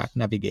the React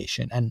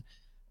navigation. And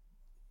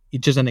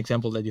it's just an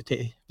example that you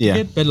take.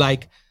 Yeah. But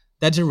like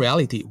that's a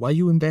reality. Why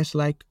you invest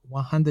like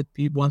 100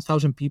 people,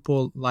 1,000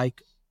 people,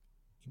 like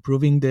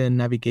improving the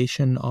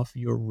navigation of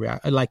your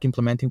React, like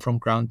implementing from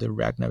ground the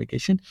React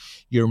navigation?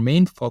 Your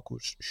main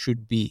focus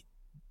should be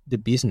the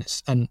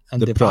business and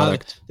The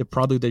product. the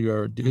product that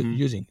you're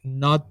using,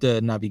 not the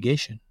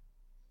navigation.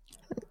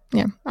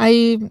 Yeah,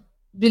 I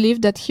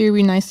believe that here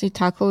we nicely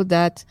tackle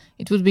that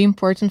it would be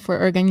important for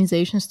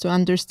organizations to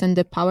understand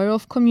the power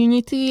of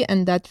community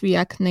and that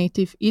React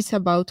Native is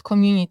about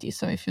community.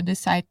 So if you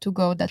decide to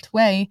go that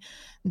way,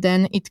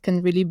 then it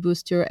can really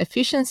boost your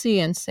efficiency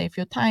and save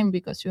your time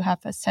because you have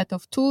a set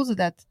of tools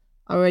that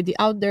are already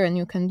out there and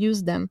you can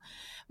use them.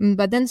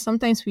 But then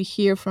sometimes we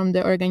hear from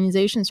the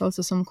organizations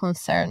also some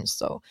concerns.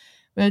 So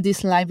will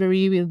this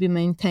library will be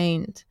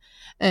maintained?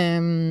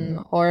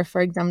 Or,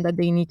 for example, that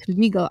they need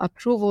legal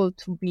approval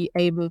to be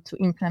able to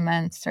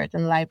implement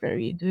certain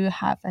library. Do you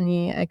have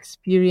any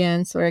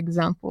experience or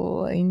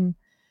example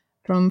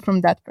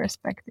from that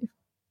perspective?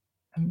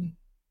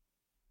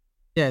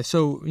 Yeah,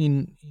 so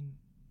in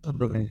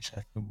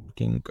organizations I'm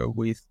working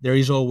with, there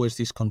is always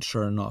this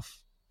concern of,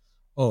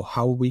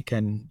 how we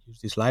can use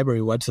this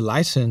library, what's the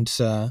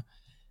license,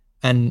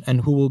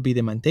 and who will be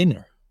the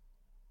maintainer,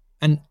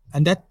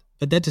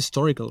 but that's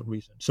historical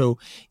reason. So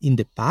in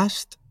the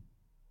past,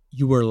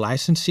 you were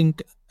licensing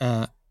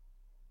a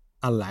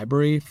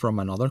library from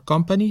another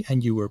company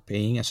and you were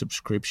paying a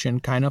subscription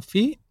kind of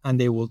fee, and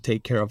they will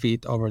take care of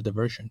it over the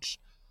versions.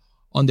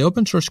 On the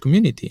open source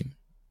community,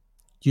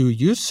 you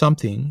use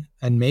something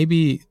and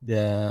maybe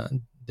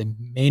the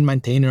main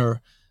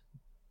maintainer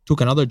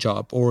took another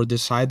job or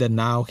decide that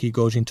now he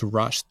goes into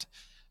Rust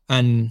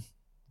and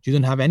you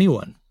don't have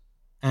anyone.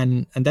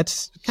 And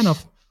that's kind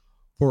of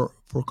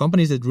for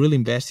companies that really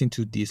invest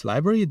into this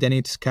library, then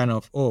it's kind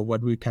of,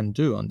 what we can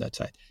do on that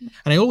side.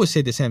 And I always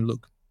say the same,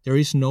 look, there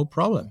is no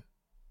problem.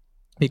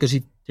 Because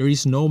if there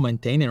is no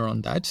maintainer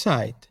on that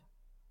side,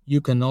 you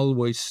can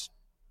always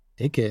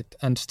take it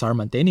and start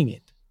maintaining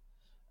it.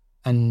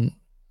 And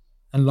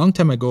a long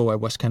time ago, I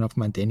was kind of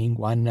maintaining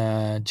one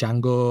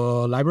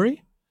Django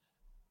library,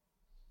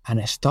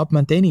 and I stopped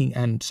maintaining,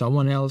 and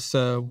someone else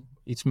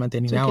it's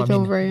maintaining Took now. it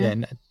over, yeah.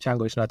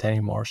 Django is not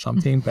anymore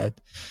something, but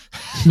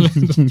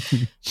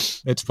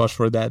let's pause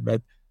for that.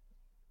 But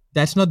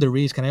that's not the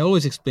risk. And I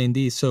always explain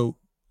this. So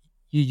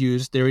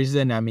there is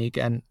dynamic,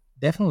 and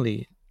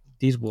definitely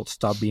this will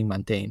stop being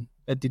maintained.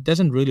 But it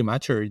doesn't really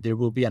matter. There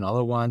will be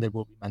another one that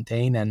will be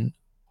maintained. And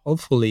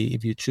hopefully,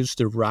 if you choose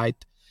the right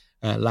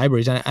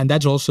libraries, and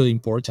that's also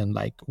important,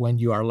 like when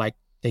you are like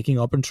taking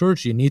open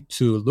source, you need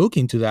to look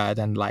into that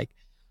and like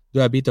do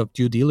a bit of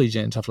due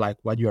diligence of like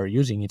what you are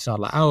using. It's not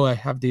like, I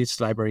have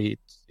this library,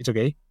 it's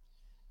okay.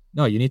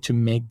 No, you need to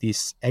make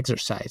this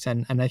exercise.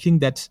 And I think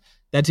that's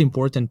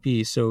important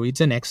piece. So it's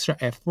an extra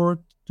effort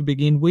to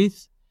begin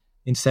with,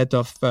 instead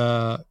of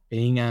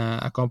paying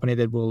a company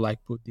that will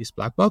like put this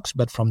black box.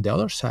 But from the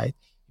other side,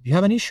 if you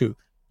have an issue,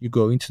 you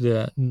go into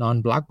the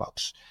non-black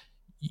box.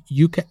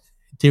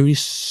 There is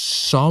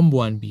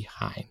someone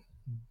behind.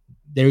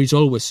 There is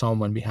always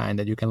someone behind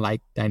that you can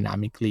like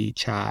dynamically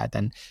chat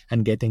and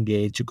get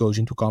engaged. You goes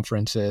into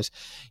conferences,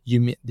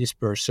 you meet this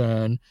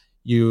person,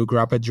 you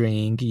grab a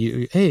drink,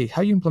 hey,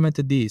 how you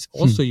implemented this?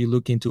 Also, you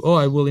look into,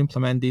 I will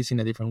implement this in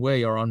a different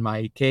way, or on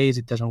my case,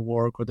 it doesn't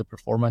work, or the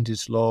performance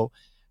is low.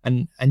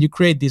 And you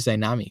create this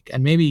dynamic.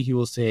 And maybe he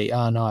will say,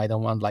 no, I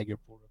don't want like your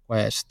pull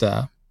request.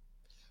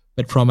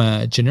 But from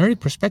a generic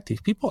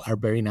perspective, people are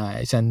very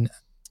nice and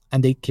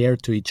they care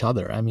to each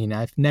other. I mean,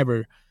 I've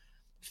never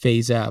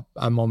faced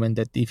a moment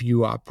that if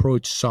you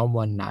approach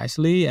someone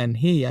nicely and,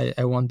 hey,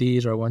 I want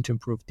this, or I want to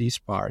improve this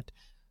part,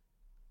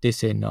 they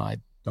say, no, I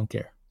don't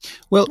care.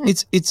 Well,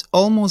 it's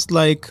almost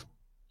like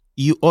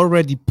you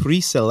already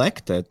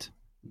pre-selected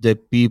the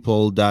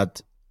people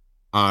that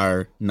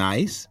are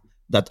nice,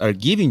 that are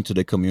giving to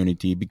the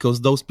community,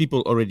 because those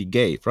people already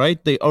gave,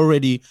 right? They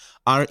already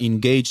are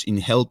engaged in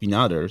helping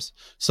others.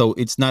 So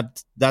it's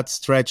not that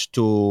stretch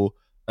to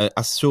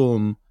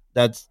assume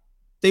that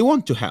they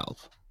want to help.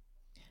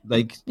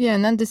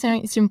 And at the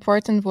same, it's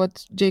important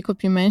what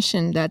Jacob, you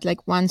mentioned, that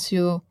like once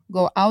you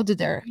go out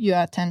there, you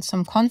attend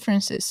some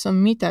conferences,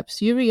 some meetups,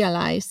 you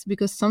realize,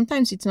 because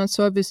sometimes it's not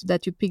so obvious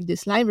that you pick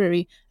this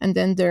library and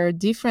then there are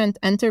different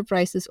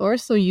enterprises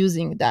also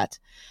using that.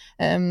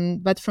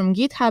 But from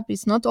GitHub,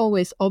 it's not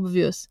always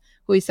obvious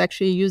who is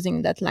actually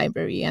using that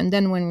library. And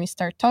then when we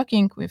start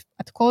talking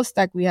at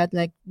CallStack, we had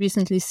like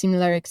recently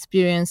similar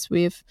experience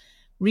with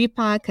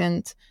Repack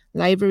and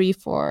library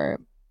for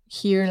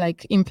here,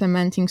 like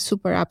implementing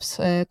super apps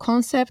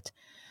concept.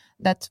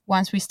 that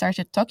once we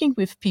started talking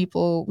with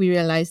people, we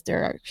realized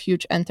there are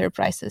huge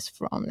enterprises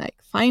from like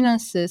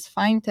finances,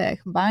 fintech,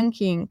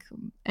 banking,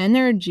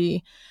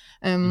 energy,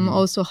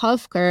 also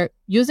healthcare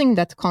using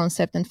that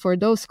concept. And for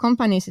those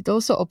companies, it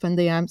also opened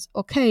the arms.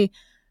 Okay,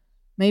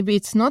 maybe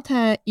it's not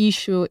an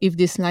issue if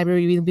this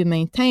library will be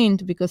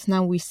maintained, because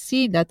now we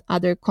see that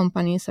other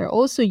companies are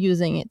also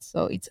using it.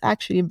 So it's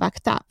actually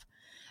backed up,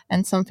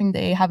 and something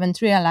they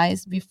haven't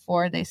realized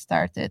before they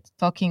started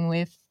talking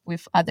with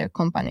other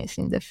companies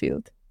in the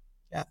field.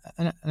 Yeah,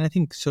 and I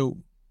think so.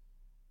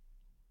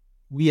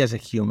 We as a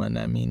human,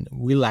 I mean,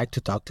 we like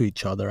to talk to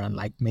each other and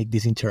like make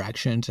these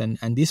interactions and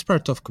this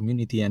part of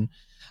community and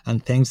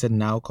thanks that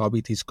now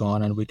COVID is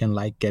gone and we can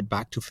like get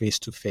back to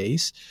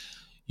face.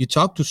 You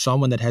talk to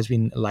someone that has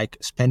been like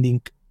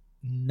spending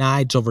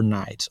nights over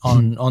nights I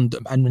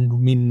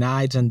mean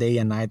nights and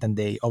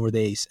day over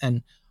days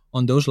and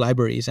on those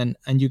libraries and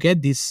you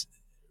get this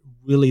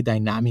really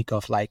dynamic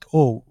of like,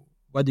 oh,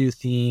 what do you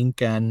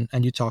think? And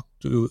you talk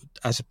to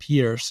as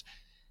peers.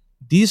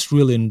 This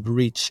really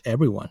enrich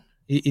everyone.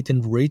 It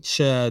enrich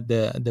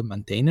the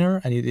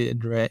maintainer and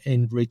it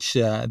enrich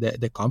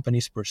the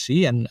companies per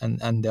se and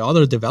the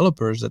other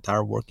developers that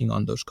are working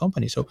on those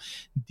companies. So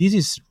this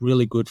is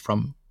really good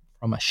from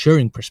a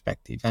sharing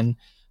perspective and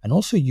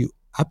also you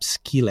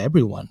upskill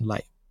everyone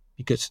like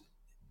because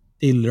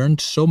they learned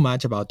so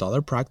much about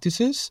other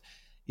practices.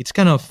 It's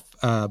kind of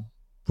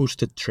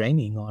boosted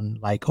training on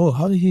like, oh,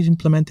 how he's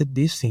implemented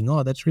this thing.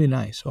 Oh, that's really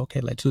nice. Okay,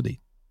 let's do it.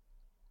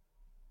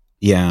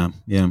 Yeah.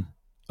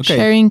 Okay.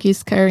 Sharing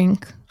is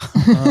caring.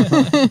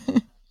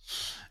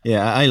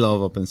 Yeah, I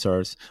love open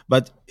source.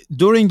 But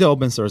during the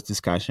open source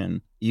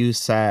discussion, you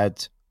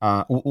said,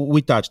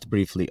 we touched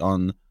briefly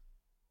on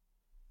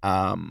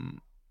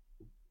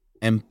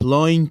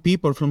employing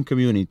people from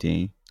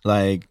community,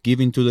 like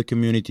giving to the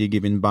community,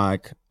 giving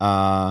back,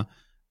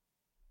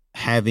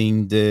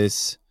 having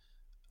this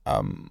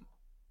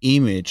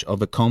image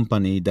of a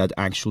company that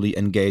actually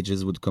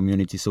engages with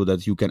community so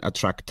that you can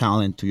attract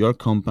talent to your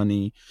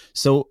company.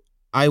 So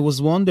I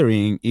was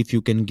wondering if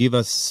you can give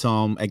us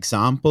some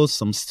examples,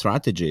 some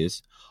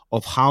strategies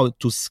of how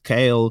to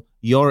scale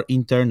your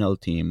internal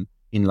team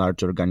in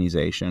large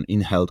organization,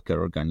 in healthcare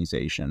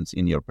organizations,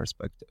 in your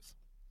perspective.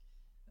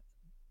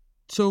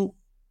 So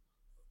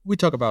we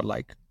talk about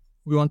like,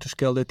 we want to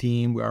scale the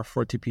team. We are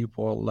 40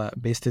 people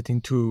based it in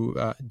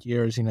 2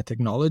 years in a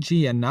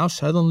technology. And now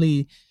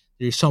suddenly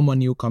there's someone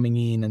new coming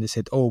in and they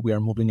said, oh, we are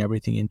moving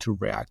everything into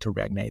React or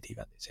React Native.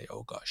 And they say,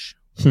 oh gosh,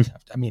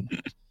 I mean,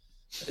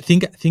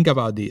 think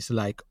about this.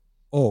 Like,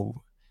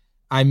 oh,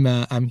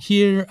 I'm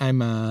here.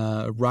 I'm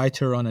a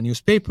writer on a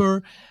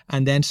newspaper,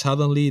 and then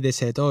suddenly they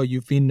said, oh,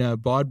 you've been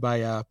bought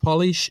by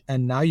Polish,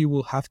 and now you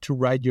will have to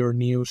write your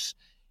news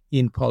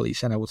in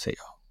Polish. And I would say,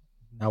 oh,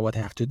 now what I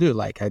have to do?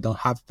 Like, I don't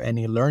have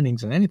any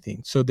learnings and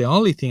anything. So the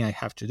only thing I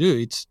have to do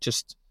is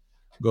just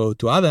go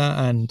to Ada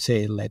and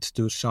say, let's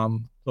do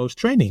some close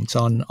trainings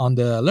on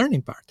the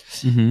learning part.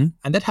 Mm-hmm.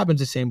 And that happens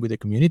the same with the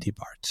community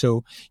part.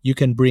 So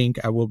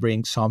I will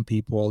bring some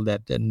people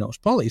that knows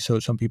Poly. So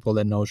some people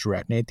that knows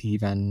React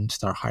Native and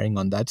start hiring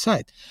on that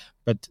side.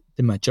 But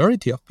the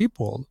majority of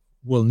people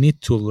will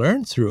need to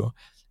learn through.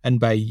 And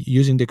by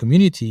using the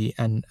community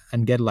and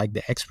get like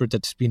the expert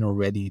that's been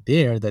already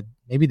there, that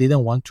maybe they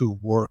don't want to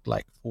work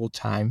like full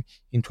time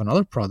into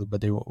another product,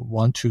 but they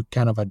want to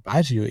kind of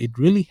advise you. It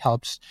really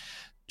helps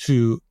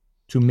to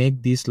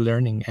make this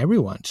learning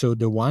everyone. So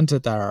the ones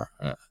that are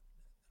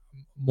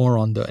more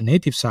on the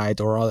native side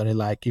or other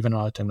like even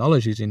other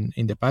technologies in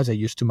the past, I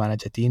used to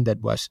manage a team that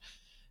was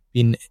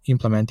been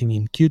implementing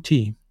in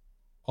Qt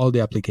all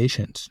the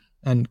applications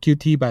and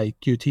Qt by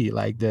Qt,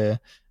 like the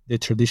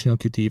traditional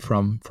Qt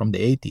from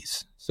the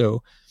 80s.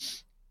 So,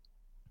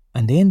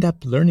 and they end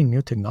up learning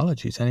new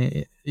technologies,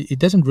 and it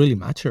doesn't really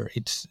matter.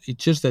 It's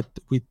just that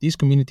with this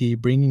community,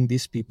 bringing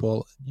these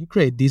people, you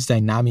create this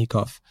dynamic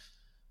of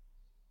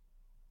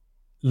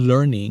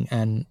learning,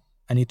 and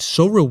it's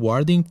so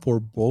rewarding for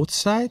both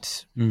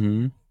sides.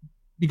 Mm-hmm.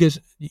 Because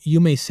you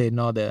may say,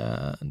 no,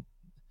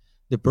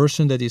 the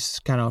person that is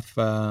kind of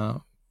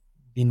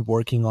been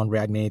working on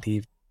React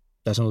Native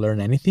doesn't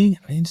learn anything.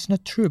 I mean, it's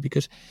not true,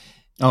 because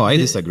I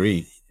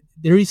disagree.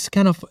 There is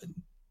kind of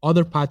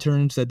other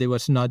patterns that they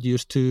was not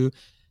used to.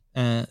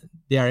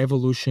 They are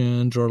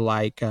evolutions, or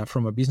like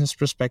from a business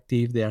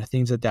perspective, there are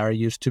things that are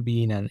used to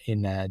be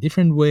in a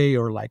different way,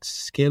 or like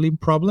scaling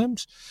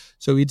problems.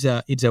 So it's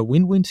a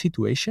win-win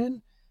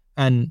situation.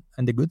 And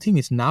the good thing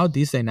is now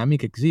this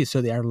dynamic exists.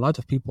 So there are a lot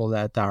of people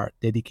that are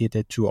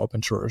dedicated to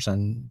open source,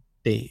 and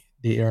they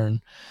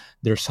earn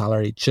their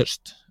salary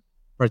just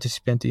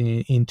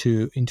participating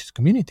into the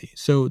community.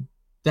 So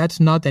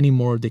that's not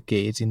anymore the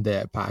case in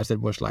the past.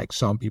 That was like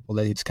some people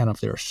that it's kind of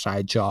their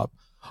side job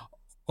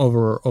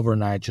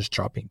overnight just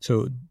dropping.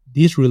 So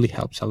this really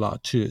helps a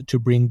lot to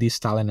bring this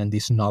talent and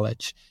this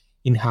knowledge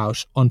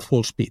in-house on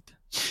full speed.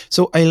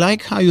 So I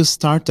like how you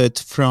started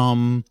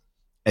from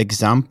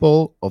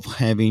example of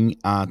having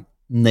a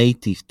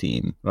native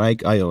team, right?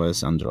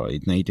 iOS,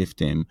 Android, native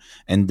team,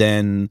 and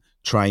then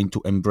trying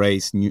to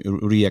embrace new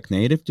React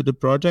Native to the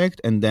project,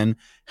 and then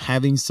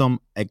having some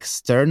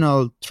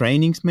external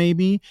trainings,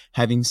 maybe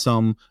having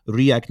some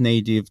React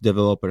Native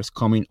developers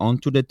coming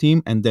onto the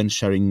team and then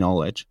sharing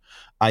knowledge.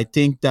 I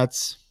think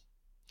that's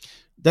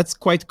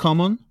quite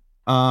common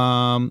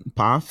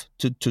path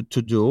to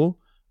do.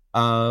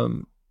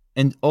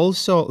 And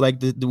also,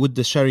 like with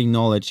the sharing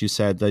knowledge, you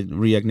said that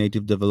React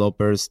Native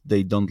developers,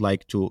 they don't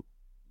like to,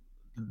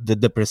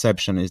 the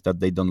perception is that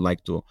they don't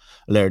like to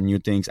learn new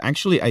things.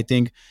 Actually, I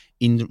think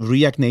in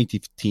React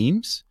Native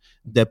teams,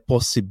 the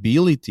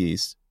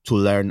possibilities to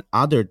learn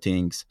other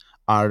things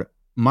are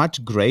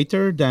much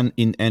greater than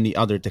in any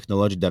other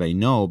technology that I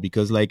know,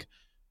 because like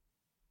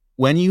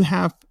when you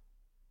have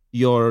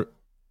your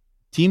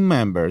team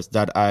members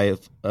that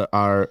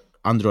are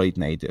Android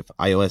native,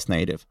 iOS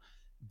native,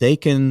 they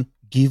can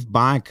give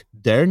back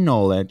their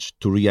knowledge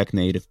to React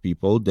Native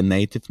people, the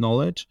native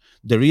knowledge.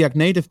 The React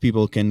Native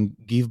people can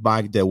give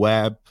back the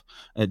web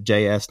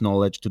JS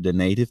knowledge to the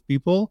native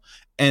people.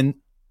 And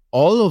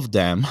all of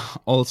them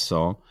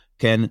also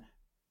can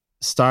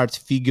start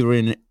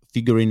figuring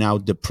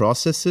out the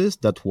processes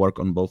that work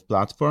on both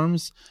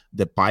platforms,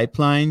 the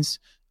pipelines,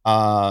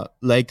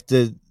 like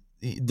the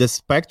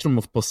spectrum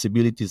of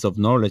possibilities of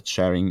knowledge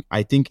sharing.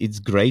 I think it's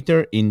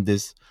greater in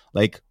this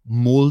like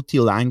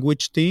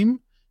multi-language team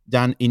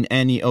than in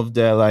any of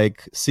the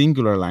like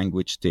singular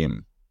language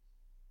team.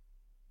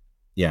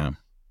 Yeah.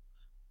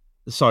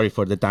 Sorry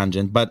for the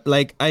tangent, but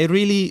like I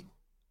really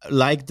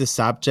like the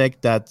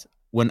subject that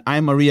when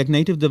I'm a React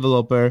Native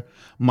developer,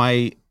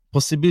 my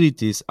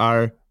possibilities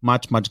are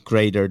much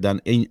greater than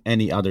in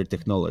any other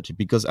technology,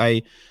 because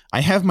I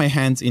have my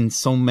hands in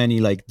so many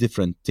like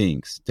different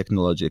things,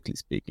 technologically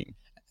speaking.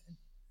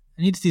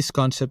 And it's this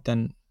concept,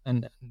 and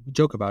we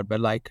joke about, but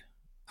like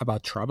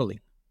about traveling.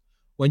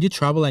 When you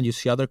travel and you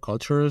see other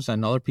cultures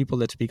and other people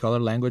that speak other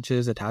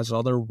languages, that has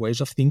other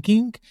ways of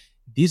thinking,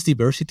 this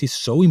diversity is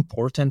so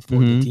important for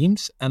the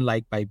teams. And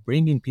like by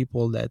bringing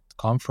people that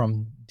come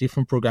from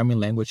different programming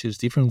languages,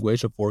 different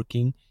ways of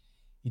working,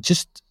 it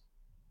just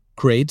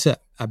creates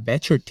a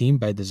better team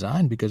by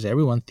design, because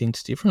everyone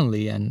thinks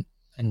differently. And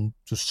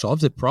to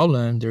solve the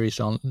problem, there is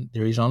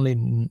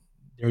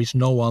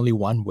no only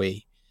one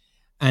way.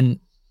 And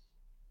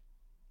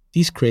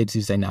this creates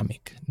this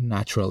dynamic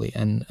naturally,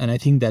 and I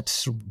think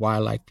that's why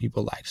like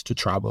people likes to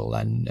travel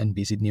and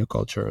visit new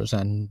cultures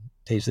and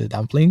taste the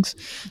dumplings,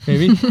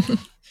 maybe.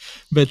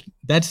 But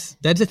that's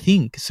the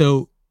thing.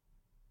 So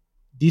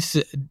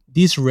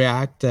this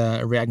React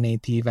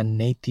Native and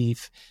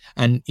native,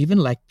 and even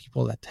like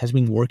people that has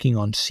been working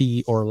on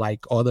C or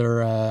like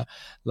other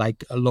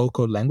like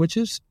low-code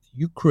languages,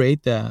 you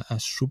create a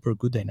super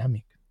good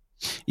dynamic.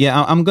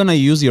 Yeah, I'm going to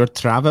use your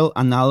travel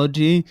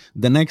analogy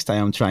the next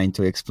time I'm trying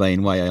to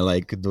explain why I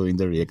like doing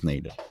the React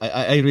Native.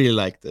 I really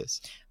like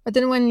this. But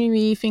then when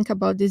we think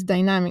about this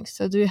dynamics,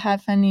 so do you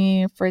have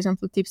any, for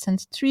example, tips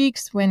and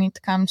tricks when it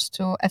comes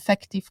to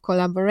effective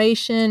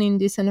collaboration in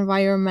this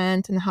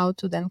environment, and how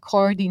to then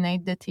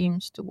coordinate the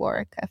teams to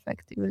work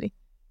effectively?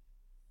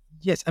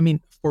 Yes, I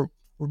mean, for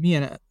me,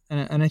 and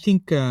I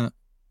think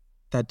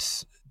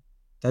that's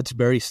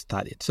very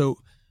studied. So,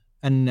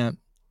 and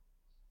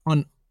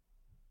on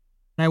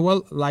I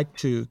will like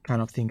to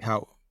kind of think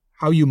how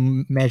you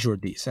measure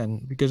this,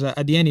 and because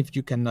at the end, if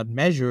you cannot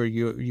measure,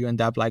 you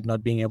end up like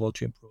not being able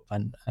to improve,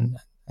 and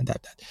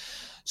that.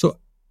 So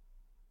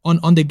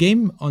on the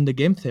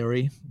game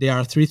theory, there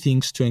are three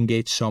things to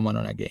engage someone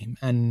on a game,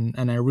 and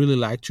I really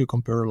like to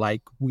compare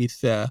like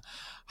with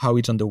how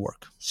it's on the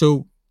work.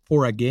 So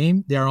for a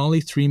game, there are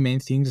only three main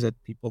things that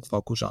people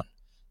focus on.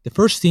 The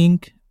first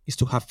thing is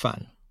to have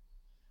fun.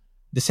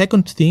 The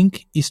second thing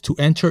is to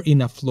enter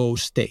in a flow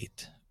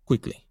state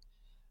quickly.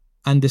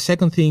 And the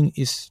second thing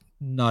is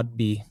not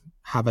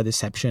have a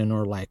deception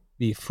or like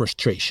be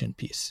frustration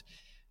piece.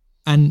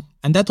 And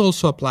that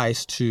also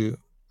applies to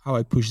how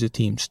I push the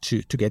teams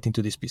to get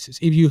into these pieces.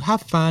 If you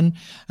have fun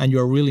and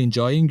you're really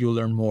enjoying, you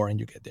learn more and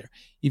you get there.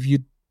 If you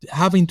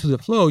have into the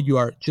flow, you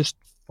are just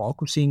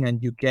focusing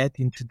and you get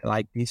into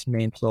like this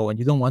main flow, and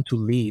you don't want to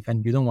leave,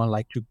 and you don't want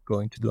like to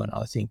go into do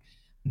another thing.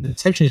 The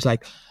deception is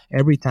like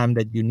every time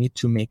that you need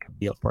to make a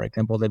deal, for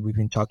example, that we've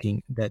been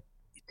talking, that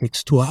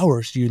takes 2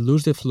 hours, you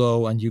lose the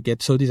flow and you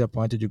get so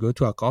disappointed, you go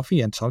to a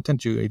coffee and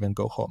sometimes you even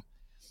go home.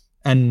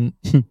 And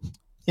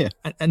yeah,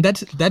 and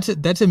that's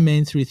the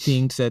main three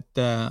things that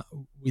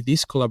with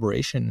this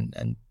collaboration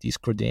and this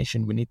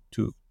coordination, we need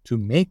to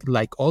make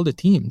like all the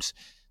teams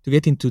to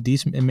get into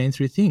these main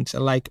three things.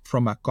 Like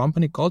from a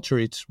company culture,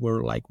 it's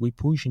where like we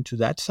push into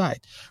that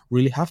side,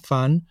 really have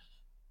fun,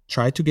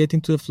 try to get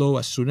into the flow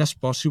as soon as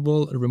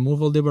possible,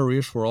 remove all the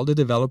barriers for all the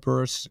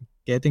developers,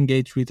 get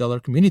engaged with other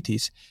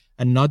communities,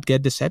 and not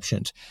get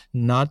deceptions,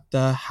 not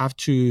have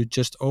to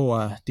just,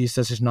 this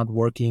is not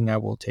working, I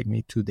will take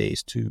me 2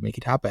 days to make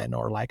it happen,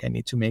 or like I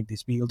need to make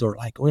this build, or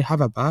like, I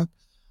have a bug,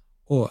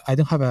 or I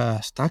don't have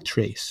a stack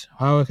trace,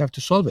 how I have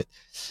to solve it.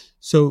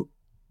 So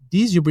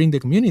these, you bring the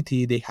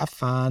community, they have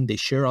fun, they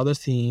share other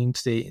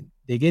things, they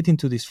get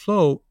into this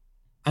flow,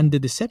 and the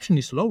deception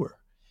is lower.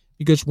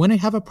 Because when I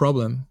have a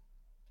problem,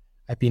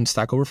 I ping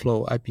Stack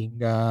Overflow, I ping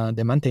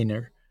the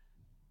maintainer,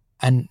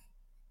 and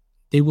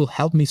they will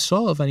help me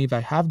solve. And if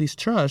I have this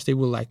trust, they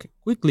will like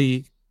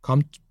quickly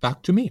come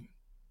back to me.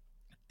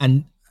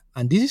 And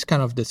this is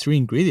kind of the three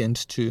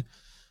ingredients to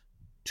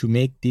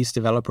make this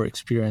developer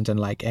experience and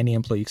like any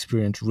employee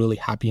experience really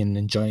happy and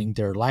enjoying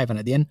their life. And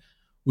at the end,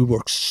 we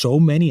work so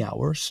many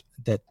hours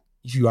that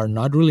if you are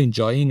not really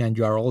enjoying and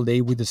you are all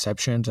day with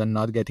deceptions and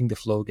not getting the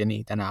flow getting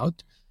eaten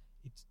out,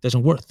 it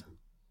doesn't work.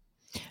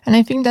 And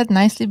I think that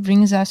nicely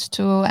brings us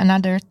to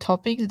another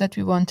topic that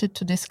we wanted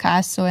to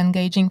discuss. So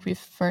engaging with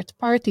third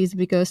parties,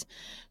 because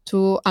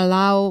to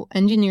allow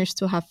engineers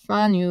to have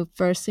fun, you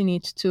first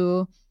need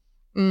to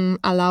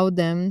allow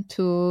them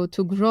to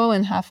grow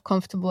and have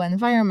comfortable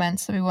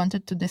environments. So we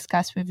wanted to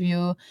discuss with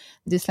you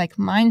this like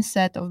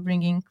mindset of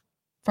bringing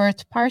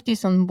third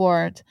parties on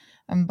board,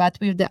 but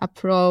with the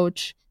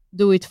approach,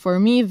 do it for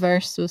me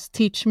versus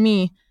teach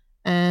me.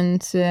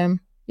 And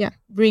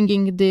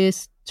bringing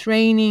this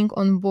training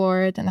on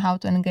board and how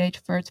to engage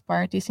third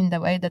parties in the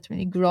way that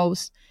really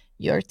grows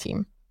your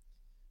team.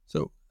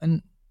 So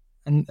and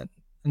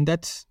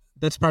that's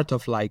part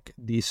of like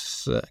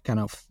this kind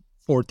of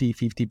 40,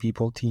 50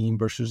 people team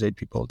versus 8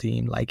 people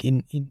team. Like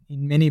in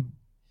many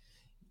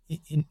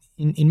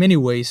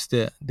ways,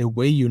 the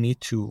way you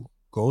need to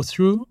go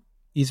through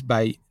is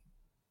by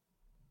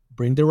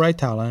bring the right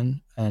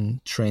talent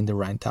and train the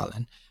right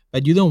talent.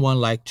 But you don't want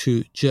like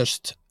to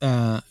just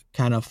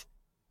kind of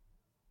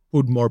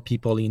put more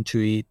people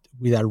into it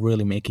without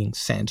really making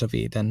sense of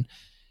it. And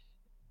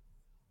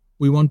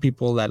we want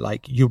people that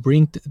like you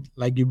bring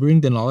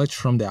the knowledge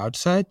from the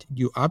outside,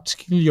 you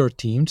upskill your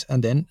teams,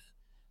 and then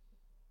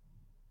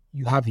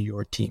you have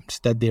your teams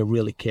that they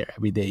really care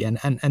every day.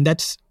 And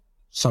that's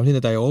something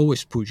that I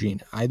always push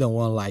in. I don't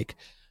want like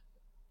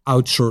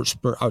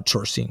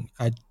outsourcing.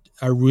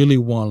 I really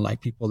want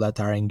like people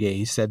that are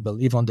engaged, that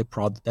believe on the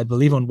product, that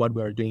believe on what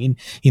we are doing.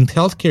 In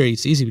healthcare,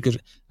 it's easy because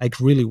like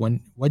really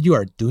when what you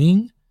are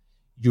doing,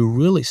 you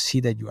really see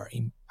that you are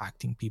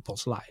impacting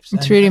people's lives.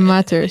 It really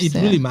matters. It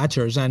really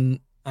matters. And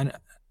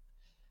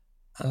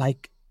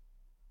like,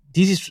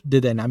 this is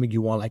the dynamic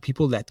you want, like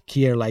people that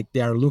care, like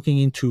they are looking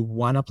into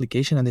one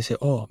application and they say,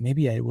 oh,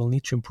 maybe I will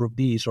need to improve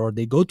this. Or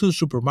they go to the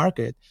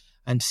supermarket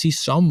and see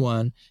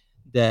someone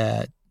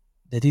that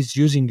is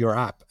using your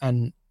app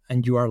and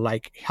you are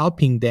like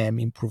helping them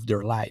improve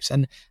their lives.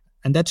 And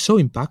that's so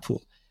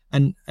impactful.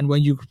 And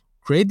when you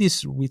create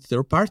this with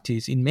third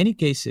parties, in many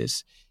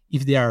cases,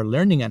 if they are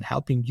learning and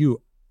helping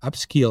you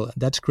upskill,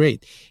 that's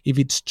great. If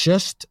it's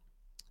just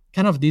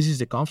kind of, this is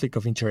the conflict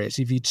of interest.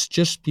 If it's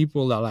just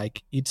people that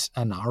like, it's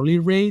an hourly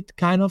rate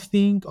kind of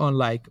thing on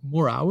like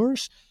more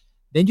hours,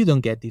 then you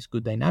don't get this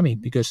good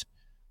dynamic because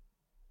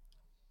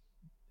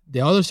the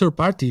other third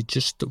party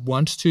just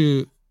wants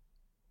to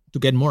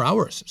get more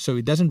hours. So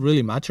it doesn't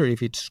really matter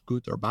if it's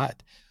good or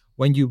bad.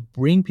 When you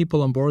bring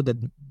people on board that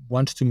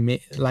wants to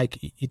make like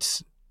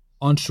it's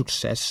on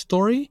success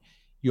story,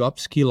 you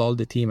upskill all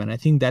the team. And I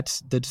think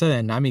that's the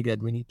dynamic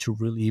that we need to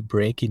really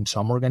break in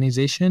some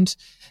organizations.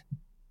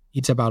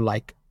 It's about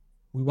like,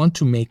 we want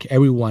to make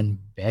everyone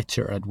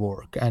better at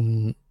work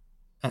and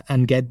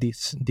get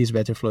this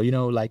better flow,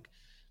 like.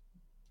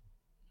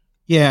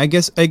 Yeah, I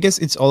guess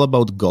it's all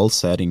about goal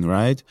setting,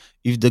 right?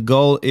 If the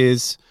goal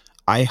is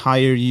I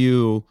hire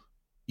you,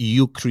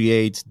 you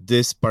create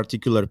this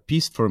particular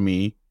piece for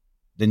me,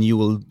 then you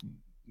will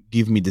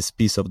give me this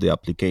piece of the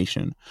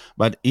application.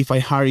 But if I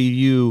hire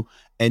you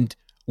and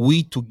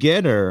we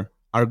together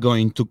are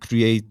going to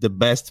create the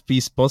best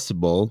piece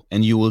possible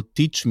and you will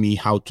teach me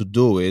how to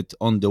do it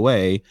on the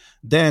way,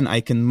 then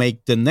I can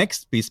make the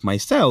next piece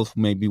myself,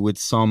 maybe with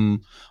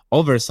some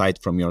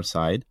oversight from your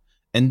side.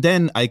 And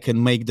then I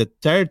can make the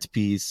third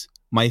piece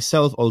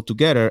myself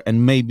altogether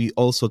and maybe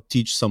also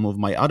teach some of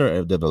my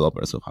other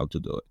developers of how to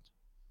do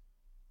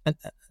it.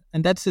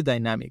 And that's the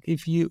dynamic.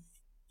 If you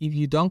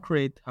don't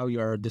create how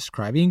you are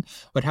describing,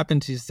 what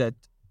happens is that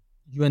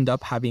you end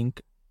up having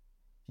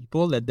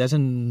people that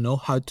doesn't know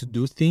how to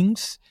do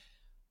things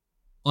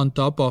on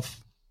top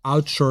of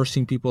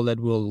outsourcing people that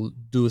will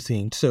do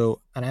things.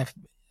 So, and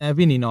I've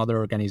been in other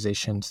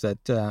organizations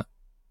that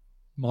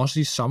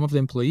mostly some of the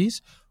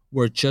employees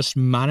were just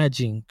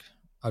managing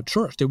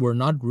outsourced. They were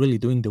not really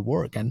doing the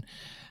work. And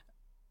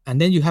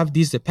then you have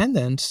these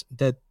dependents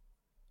that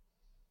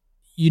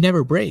you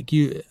never break.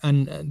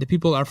 And the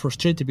people are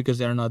frustrated because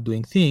they are not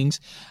doing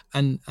things.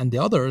 And the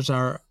others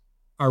are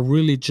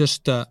really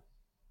just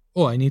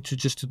I need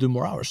to do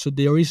more hours. So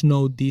there is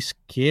no this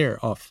care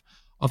of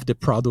the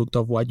product,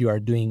 of what you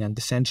are doing, and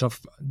the sense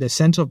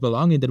of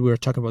belonging that we were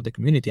talking about the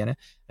community. And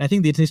I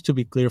think this needs to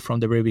be clear from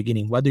the very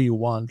beginning. What do you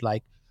want?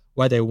 Like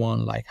what I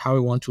want, like how I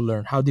want to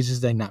learn, how this is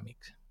dynamic.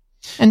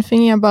 And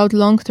thinking about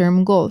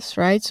long-term goals,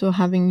 right? So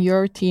having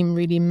your team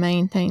really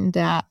maintain the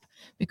app,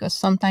 because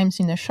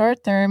sometimes in the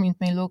short term, it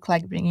may look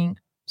like bringing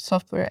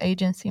software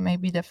agency may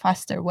be the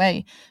faster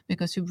way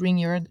because you bring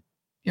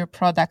your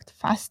product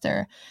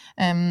faster.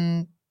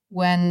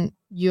 when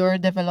your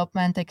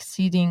development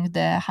exceeding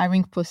the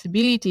hiring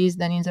possibilities,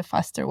 then it's a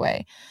faster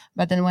way.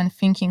 But then when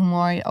thinking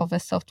more of a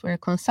software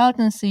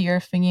consultancy, you're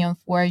thinking of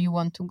where you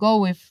want to go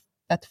with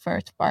that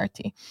third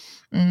party.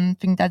 I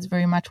think that's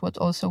very much what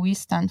also we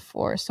stand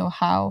for. So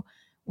how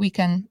we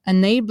can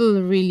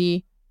enable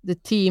really the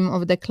team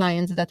of the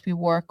clients that we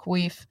work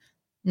with,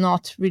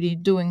 not really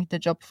doing the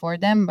job for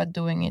them, but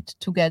doing it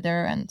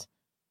together. And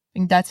I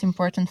think that's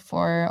important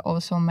for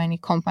also many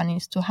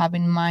companies to have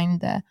in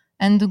mind the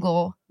end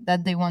goal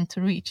that they want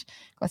to reach.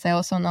 Because I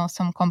also know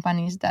some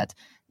companies that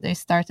they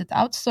started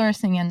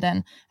outsourcing and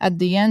then at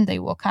the end they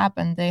woke up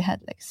and they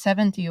had like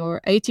 70 or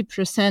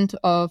 80%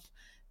 of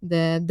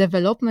the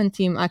development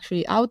team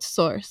actually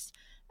outsource.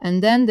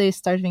 And then they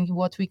start thinking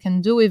what we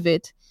can do with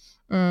it.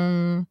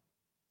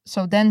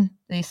 So then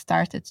they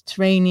started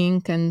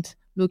training and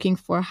looking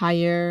for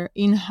higher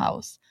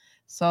in-house.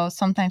 So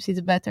sometimes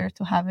it's better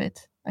to have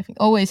it. I think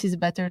always is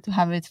better to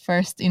have it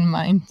first in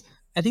mind.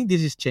 I think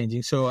this is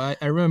changing. So I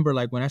remember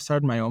like when I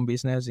started my own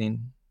business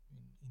in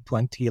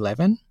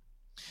 2011,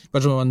 it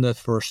was one of the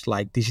first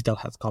like digital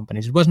health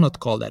companies. It was not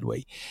called that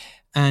way.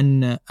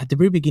 And at the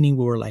very beginning,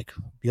 we were like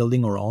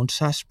building our own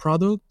SaaS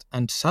product.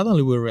 And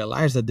suddenly we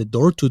realized that the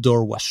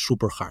door-to-door was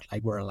super hard.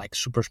 Like we're like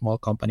super small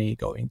company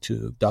going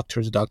to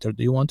doctor,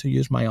 do you want to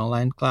use my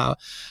online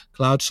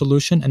cloud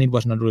solution? And it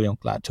was not really on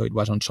cloud. So it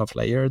was on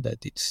SoftLayer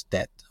that it's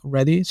dead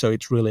already. So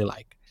it's really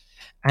like,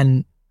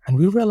 and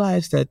we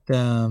realized that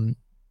the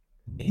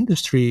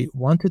industry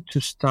wanted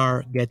to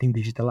start getting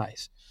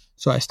digitalized.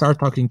 So I started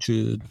talking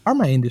to the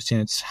pharma industry,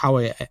 and it's how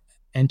I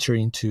enter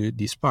into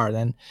this part.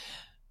 And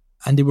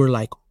they were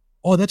like,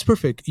 oh, that's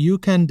perfect. You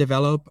can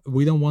develop.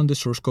 We don't want the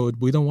source code.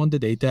 We don't want the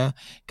data.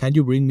 Can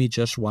you bring me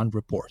just one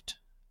report?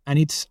 And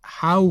it's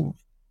how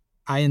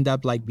I end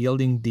up like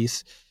building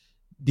this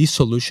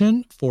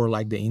solution for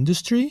like the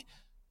industry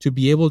to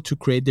be able to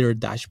create their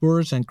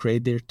dashboards and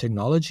create their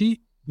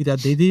technology without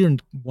they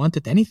didn't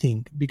wanted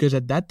anything, because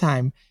at that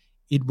time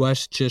it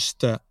was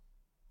just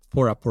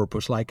for a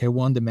purpose. Like I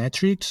want the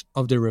metrics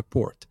of the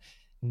report.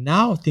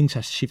 Now things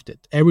have shifted.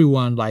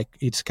 Everyone like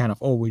it's kind of,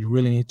 oh, we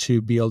really need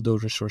to build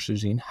those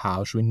resources in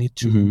house. We need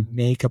to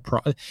make a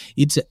product.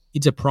 It's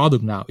a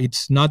product now.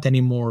 It's not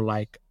anymore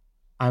like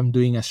I'm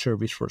doing a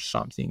service for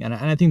something. And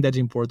I think that's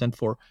important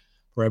for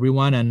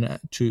everyone, and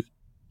to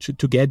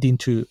get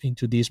into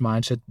this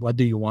mindset. What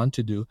do you want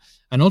to do?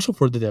 And also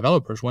for the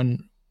developers,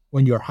 when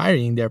you're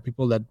hiring, there are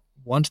people that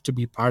want to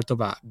be part of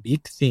a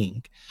big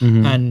thing.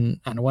 And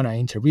when I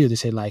interview, they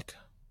say like,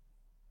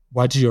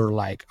 what's your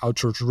like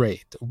outsource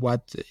rate?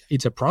 What,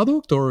 it's a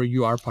product, or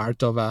you are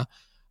part of a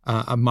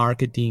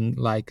marketing,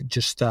 like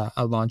just a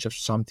launch of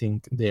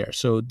something there.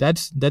 So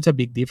that's a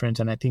big difference.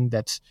 And I think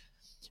that's,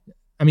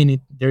 I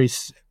mean, there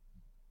is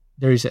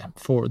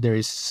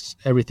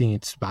everything,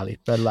 it's valid,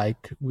 but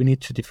like we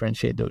need to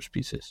differentiate those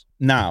pieces.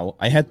 Now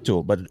I had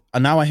two, but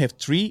now I have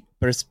three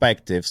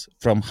perspectives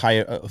from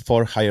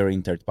for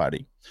hiring third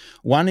party.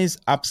 One is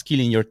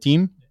upskilling your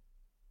team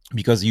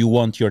because you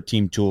want your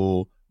team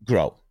to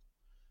grow.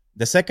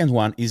 The second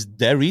one is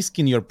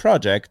de-risking your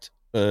project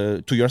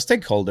to your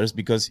stakeholders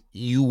because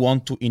you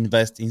want to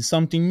invest in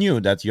something new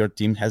that your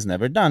team has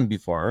never done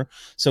before.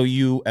 So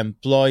you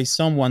employ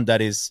someone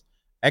that is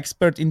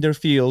expert in their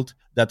field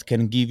that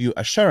can give you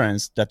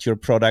assurance that your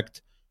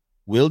product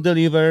will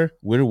deliver,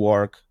 will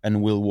work,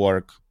 and will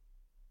work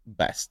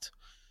best.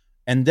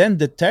 And then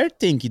the third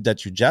thing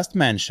that you just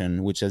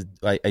mentioned, which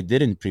I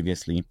didn't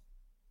previously,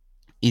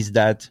 is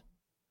that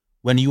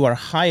when you are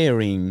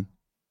hiring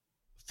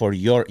for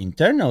your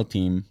internal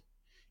team,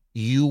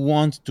 you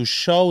want to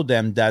show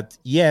them that,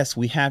 yes,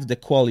 we have the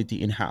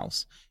quality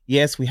in-house.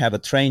 Yes, we have a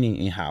training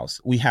in-house.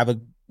 We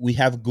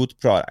have good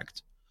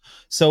product.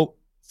 So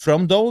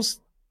from those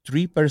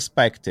three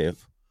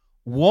perspectives,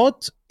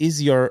 what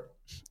is your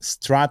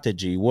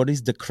strategy? What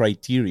is the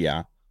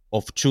criteria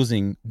of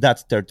choosing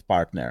that third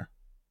partner?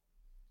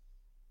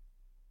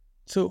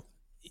 So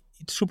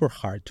it's super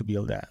hard to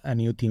build a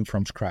new team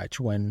from scratch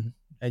when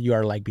you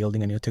are like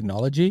building a new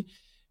technology,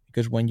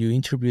 because when you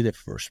interview the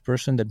first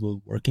person that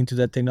will work into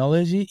that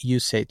technology, you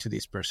say to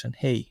this person,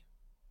 hey,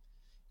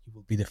 you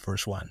will be the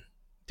first one.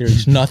 There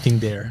is nothing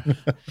there.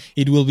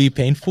 It will be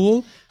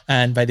painful.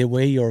 And by the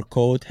way, your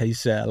code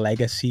has a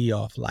legacy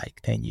of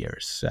like 10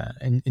 years.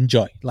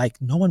 Enjoy.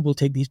 Like no one will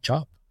take this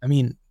job. I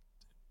mean,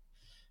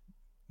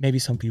 maybe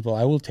some people,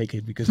 I will take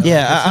it because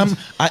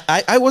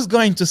I was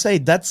going to say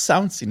that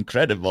sounds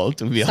incredible,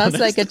 to be honest. Sounds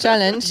like a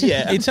challenge.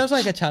 Yeah, it sounds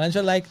like a challenge.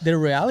 But like the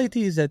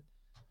reality is that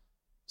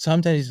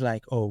sometimes it's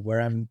like, oh,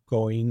 where I'm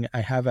going,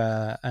 I have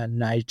a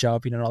nice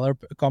job in another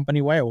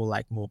company where I will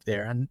like move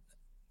there,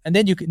 and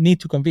then you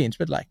need to convince.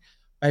 But like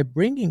by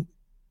bringing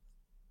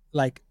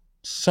like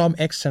some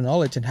extra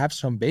knowledge and have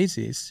some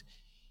basis,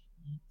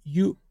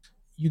 you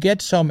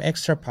get some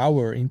extra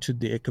power into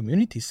the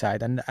community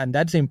side, and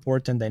that's the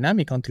important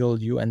dynamic.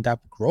 Until you end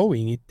up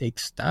growing, it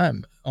takes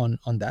time on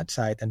that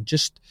side, and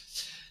just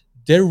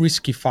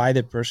de-riskify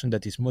the person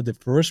that is more the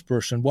first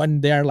person.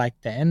 When they are like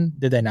 10,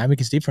 the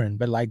dynamic is different,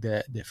 but like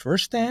the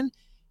first 10,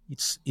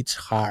 it's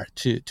hard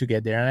to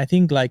get there. And I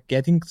think like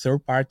getting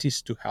third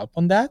parties to help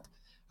on that,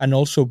 and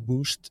also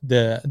boost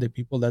the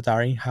people that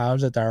are in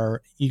house that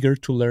are eager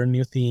to learn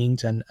new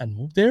things and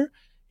move there,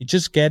 it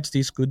just gets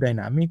this good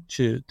dynamic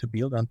to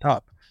build on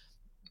top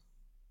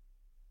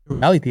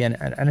reality. And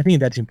I think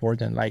that's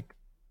important. Like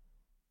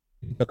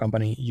the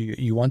company,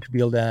 you want to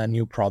build a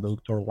new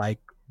product or like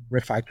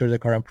refactor the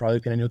current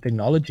product in a new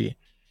technology,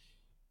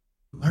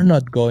 you are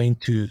not going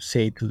to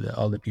say to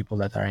all the people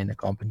that are in the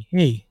company,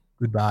 hey,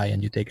 goodbye,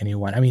 and you take a new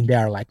one. I mean, there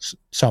are like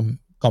some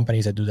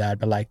companies that do that,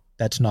 but like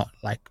that's not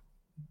like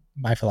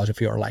my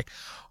philosophy or like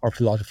our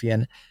philosophy.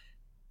 And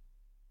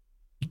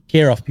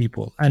care of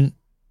people, and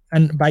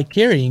by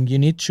caring, you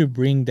need to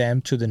bring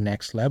them to the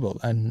next level,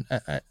 and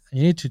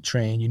you need to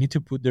train, you need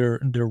to put the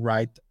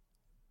right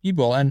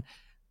people, and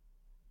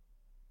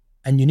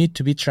you need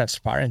to be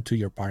transparent to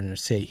your partner.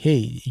 Say,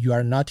 hey, you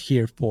are not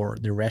here for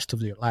the rest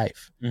of your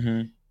life.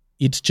 Mm-hmm.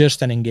 It's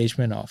just an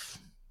engagement of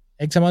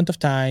X amount of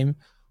time.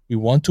 We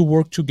want to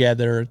work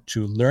together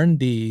to learn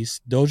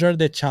these. Those are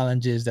the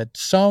challenges that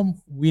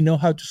some we know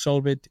how to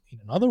solve it in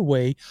another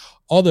way.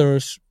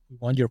 Others, we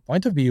want your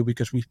point of view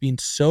because we've been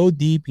so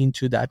deep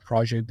into that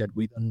project that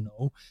we don't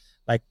know.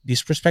 Like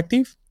this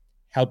perspective,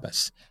 help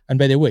us. And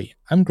by the way,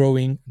 I'm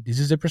growing. This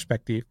is the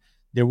perspective.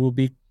 There will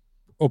be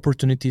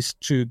opportunities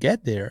to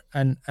get there.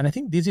 And I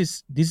think this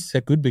is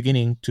a good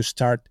beginning to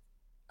start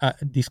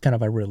this kind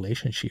of a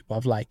relationship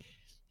of like,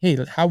 hey,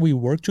 how we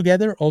work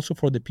together also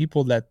for the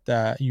people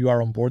that you are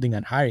onboarding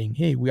and hiring.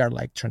 Hey, we are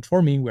like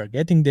transforming, we are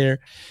getting there.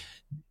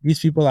 These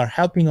people are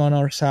helping on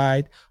our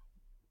side.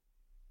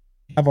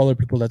 We have other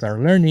people that are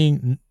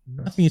learning.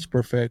 Nothing is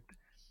perfect.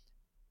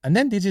 And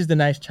then this is the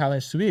nice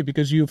challenge to be,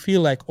 because you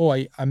feel like, oh,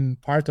 I'm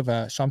part of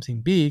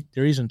something big.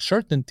 There is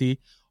uncertainty.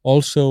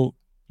 Also,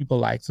 people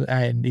like,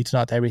 and it's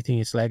not everything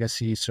is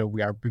legacy. So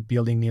we are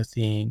building new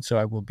things. So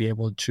I will be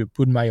able to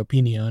put my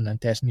opinion and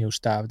test new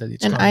stuff that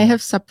it's. And I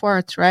have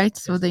support, right?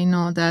 So they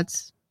know that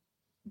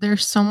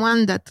there's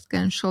someone that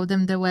can show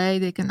them the way.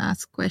 They can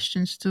ask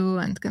questions too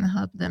and can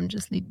help them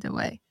just lead the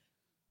way.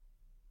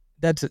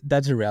 That's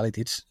a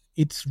reality.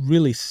 It's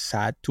really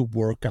sad to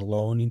work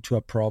alone into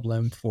a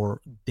problem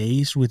for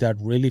days without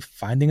really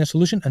finding a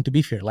solution. And to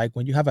be fair, like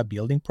when you have a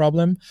building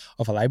problem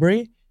of a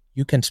library,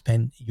 you can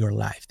spend your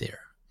life there.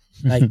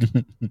 Like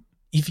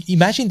if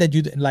imagine that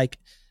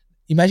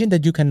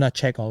you cannot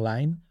check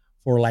online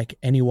for like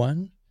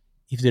anyone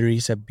if there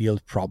is a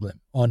build problem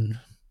on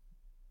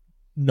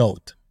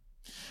Node,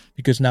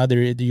 because now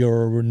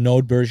your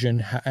Node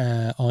version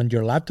on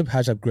your laptop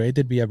has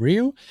upgraded via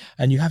Brio,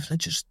 and you have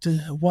just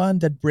one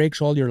that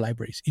breaks all your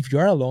libraries. If you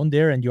are alone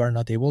there and you are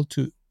not able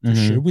to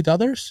share with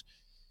others,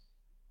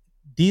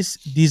 this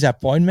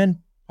disappointment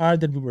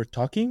part that we were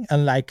talking,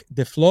 and like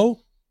the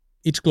flow,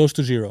 it's close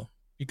to zero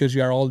because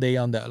you are all day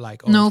on the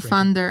like. No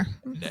fun there.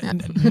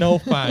 No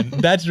fun.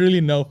 That's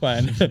really no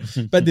fun.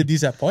 But the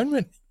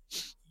disappointment,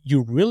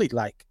 you really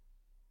like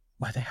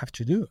what I have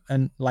to do.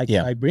 And like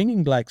by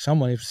bringing like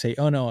someone to say,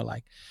 oh no,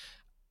 like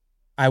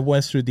I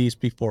went through this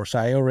before, so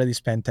I already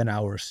spent 10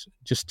 hours,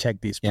 just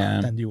check this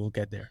part and you will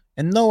get there.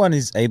 And no one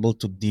is able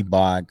to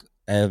debug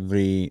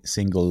every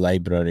single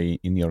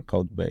library in your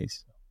code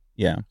base.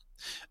 Yeah.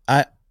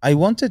 I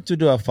wanted to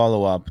do a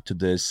follow-up to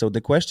this. So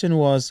the question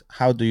was,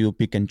 how do you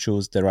pick and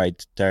choose the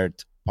right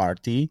third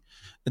party?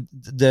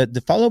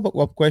 The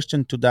follow-up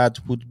question to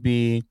that would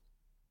be,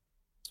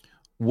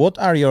 what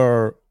are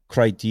your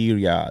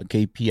criteria,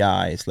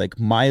 KPIs, like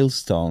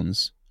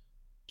milestones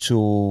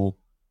to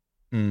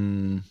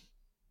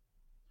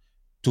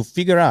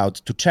figure out,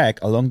 to check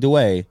along the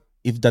way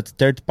if that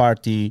third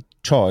party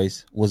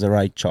choice was the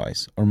right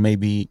choice, or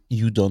maybe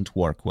you don't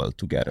work well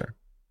together?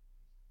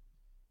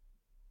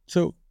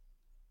 So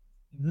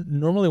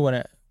normally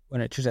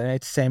when I choose, and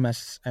it's same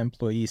as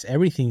employees,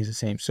 everything is the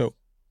same. So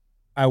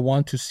I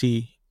want to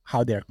see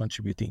how they are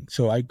contributing.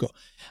 So I go,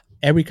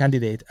 every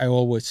candidate, I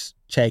always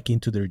check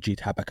into their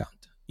GitHub account.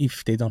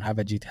 If they don't have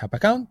a GitHub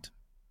account,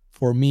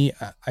 for me,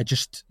 I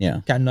just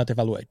cannot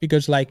evaluate,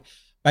 because like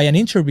by an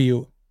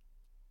interview,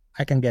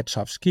 I can get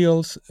soft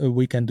skills.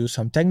 We can do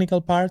some technical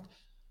part,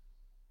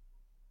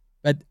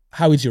 but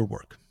how is your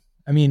work?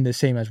 I mean, the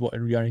same as what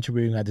we are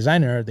interviewing a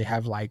designer, they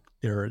have like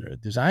their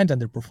designs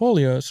and their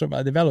portfolio. So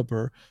a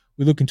developer,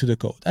 we look into the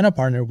code, and a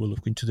partner will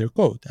look into their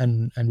code,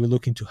 and we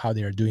look into how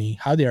they are doing,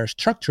 how they are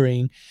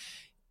structuring.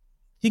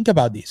 Think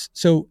about this.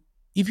 So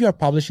if you are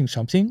publishing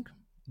something,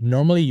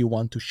 normally you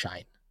want to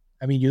shine.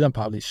 I mean, you don't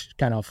publish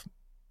kind of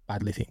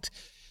badly things.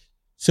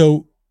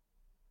 So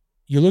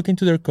you look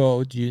into their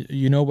code,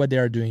 you know what they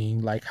are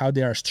doing, like how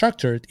they are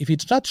structured. If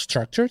it's not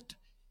structured,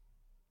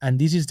 and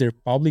this is their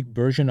public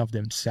version of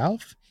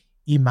themselves,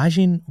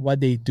 imagine what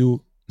they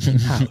do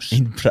in-house.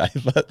 In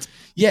private.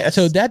 Yeah,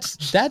 so that's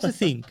the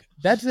thing.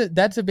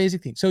 That's a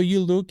basic thing. So you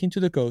look into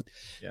the code,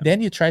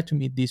 then you try to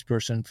meet this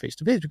person face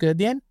to face, because at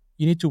the end,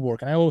 you need to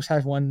work. And I always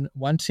have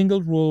one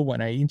single rule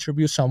when I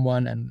interview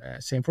someone, and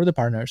same for the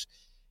partners.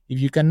 If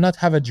you cannot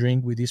have a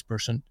drink with this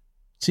person,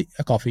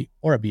 a coffee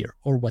or a beer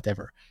or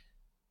whatever,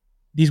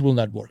 this will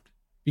not work,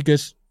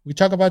 because we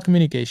talk about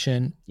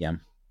communication. Yeah.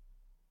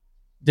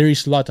 there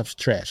is a lot of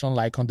stress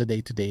unlike on the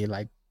day-to-day.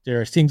 Like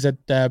there are things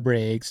that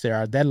breaks, there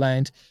are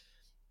deadlines.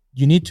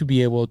 You need to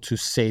be able to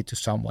say to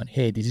someone,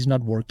 hey, this is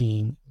not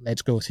working,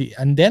 let's go see,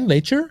 and then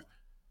later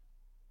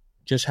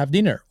just have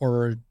dinner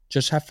or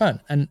just have fun.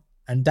 And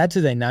that's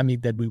the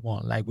dynamic that we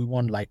want. Like we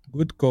want like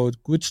good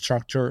code, good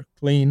structure,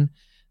 clean,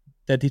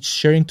 that it's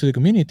sharing to the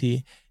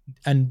community,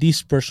 and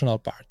this personal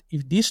part.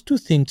 If these two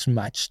things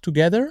match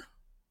together,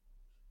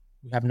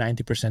 we have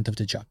 90% of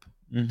the job.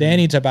 Mm-hmm. Then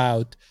it's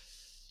about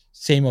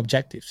same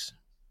objectives.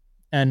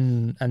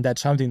 And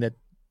that's something that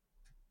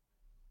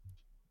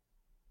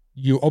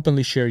you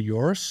openly share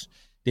yours,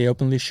 they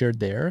openly share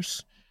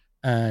theirs.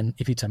 And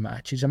if it's a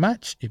match, it's a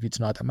match. If it's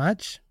not a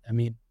match, I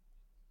mean,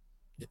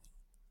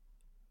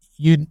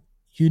 you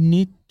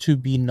need to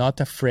be not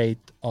afraid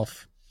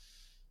of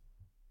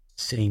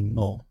saying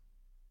no.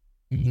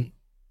 It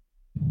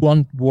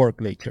won't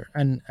work later.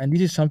 And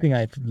this is something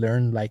I've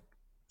learned like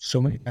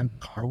so many times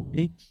hard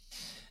way,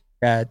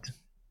 that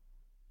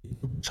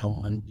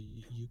someone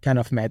you kind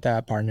of met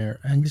a partner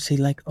and you say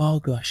like, oh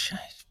gosh,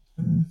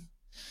 I'm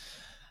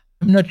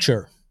not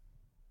sure.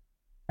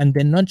 And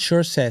then not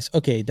sure says,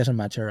 okay, it doesn't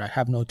matter. I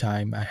have no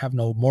time. I have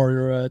no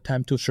more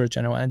time to search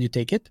anyone, and you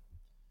take it.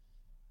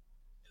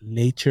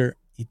 Later,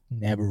 it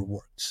never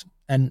works.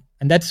 And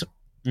that's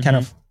kind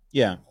of,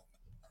 yeah.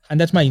 And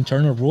that's my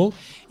internal rule.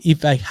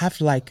 If I have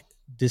like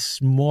this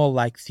small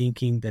like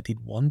thinking that it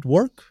won't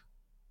work,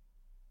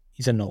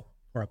 it's a no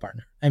for a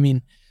partner. I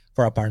mean,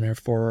 for a partner,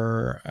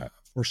 for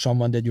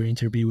someone that you're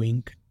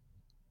interviewing,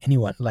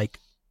 anyone. Like,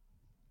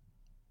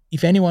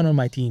 if anyone on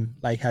my team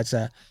like has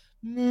a,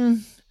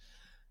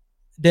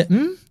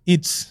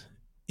 it's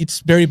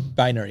very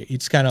binary.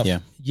 It's kind of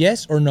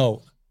yes or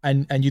no,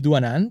 and you do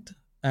an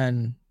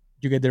and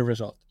you get the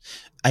result.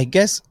 I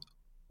guess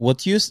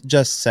what you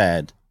just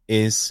said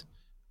is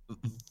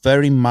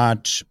very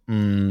much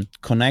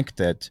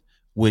connected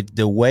with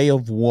the way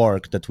of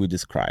work that we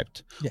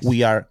described. Yes.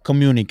 We are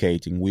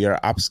communicating, we are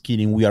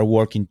upskilling, we are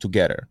working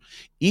together.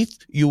 If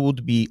you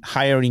would be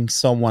hiring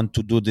someone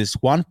to do this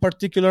one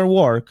particular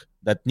work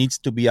that needs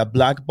to be a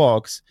black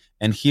box,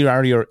 and here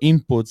are your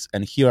inputs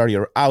and here are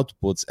your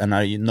outputs, and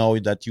I know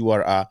that you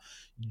are a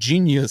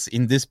genius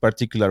in this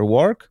particular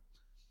work,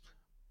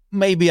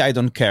 maybe I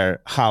don't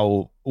care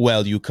how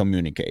well you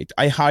communicate.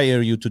 I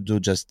hire you to do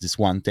just this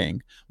one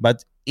thing.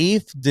 But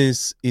if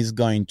this is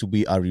going to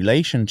be a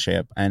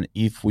relationship, and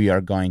if we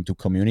are going to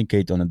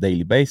communicate on a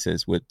daily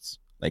basis with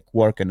like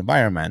work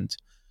environment,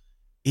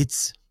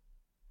 it's,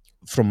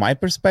 from my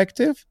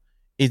perspective,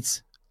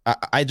 it's,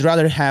 I'd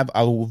rather have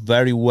a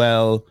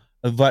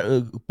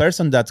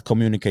person that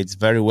communicates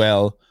very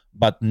well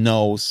but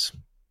knows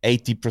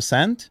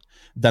 80%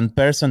 than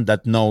person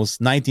that knows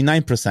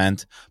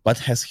 99% but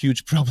has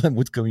huge problem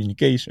with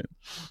communication.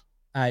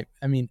 I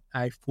mean,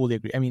 I fully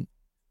agree. I mean,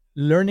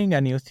 learning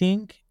a new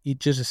thing,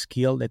 it's just a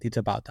skill that it's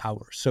about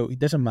hours. So it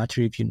doesn't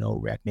matter if you know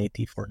React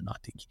Native or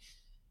nothing.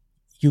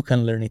 You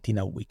can learn it in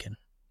a weekend.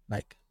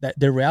 Like that,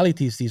 the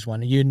reality is this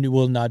one. You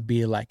will not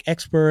be like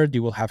expert.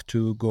 You will have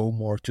to go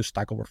more to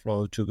Stack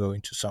Overflow to go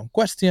into some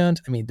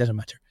questions. I mean, it doesn't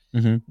matter.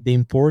 Mm-hmm. The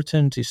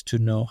importance is to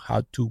know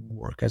how to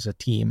work as a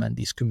team and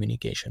this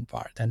communication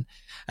part. And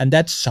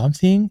that's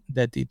something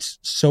that it's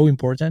so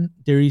important.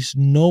 There is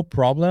no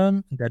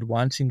problem that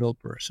one single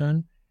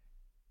person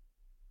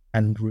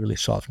can really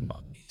solve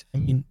about it. I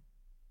mean,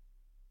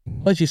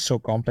 technology is so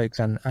complex,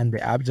 and the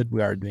apps that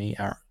we are doing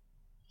are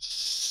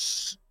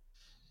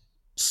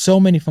so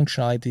many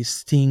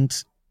functionalities,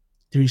 things.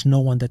 There is no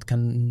one that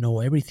can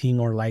know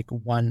everything or like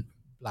one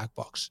black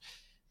box.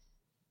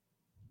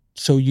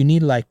 So you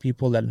need like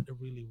people that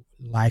really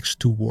likes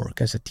to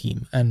work as a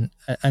team, and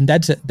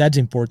that's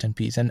important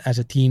piece. And as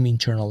a team,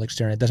 internal,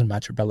 external, it doesn't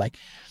matter, but like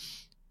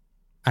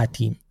a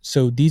team.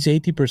 So these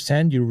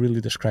 80% you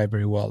really describe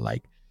very well.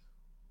 Like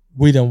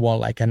we don't want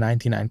like a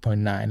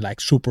 99.9 like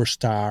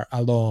superstar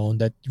alone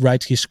that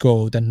writes his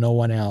code and no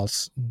one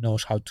else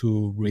knows how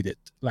to read it.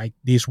 Like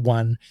this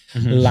one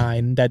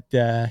line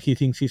that he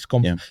thinks he's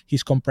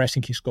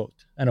compressing his code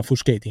and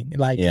obfuscating.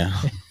 Like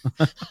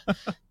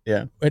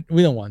yeah, but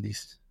we don't want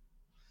this.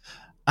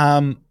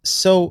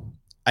 So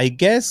I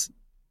guess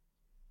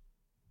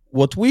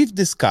what we've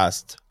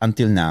discussed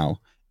until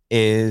now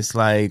is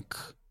like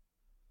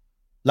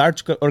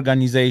large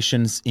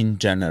organizations in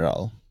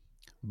general,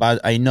 but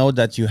I know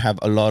that you have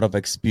a lot of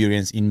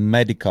experience in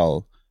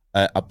medical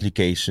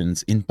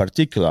applications in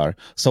particular.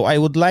 So I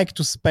would like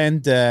to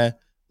spend the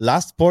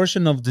last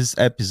portion of this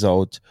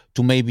episode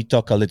to maybe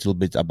talk a little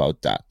bit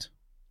about that.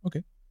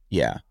 Okay.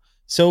 Yeah.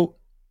 So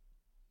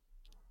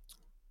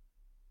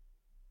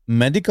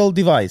medical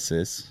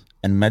devices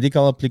and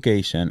medical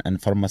application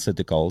and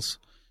pharmaceuticals,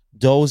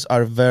 those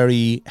are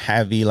very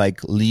heavy,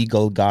 like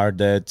legal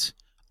guarded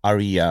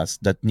areas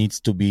that needs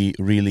to be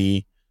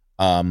really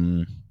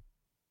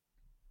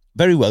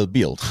very well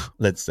built,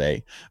 let's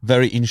say,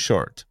 very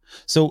insured.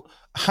 So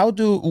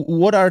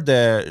what are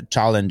the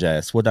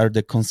challenges? What are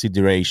the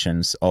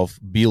considerations of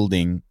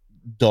building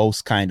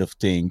those kind of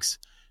things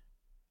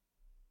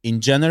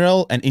in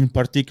general and in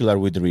particular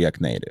with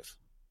React Native?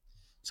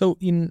 So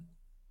in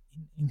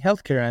in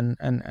healthcare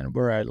and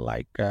where I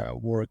like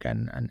work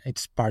and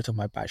it's part of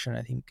my passion,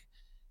 I think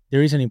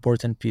there is an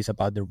important piece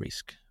about the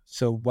risk.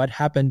 So what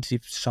happens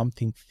if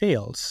something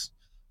fails?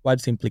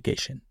 What's the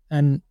implication?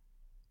 And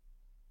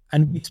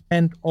we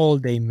spend all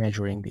day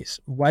measuring this.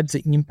 What's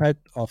the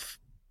impact of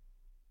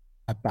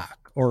a bug,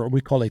 or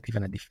we call it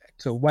even a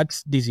defect? So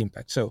what's this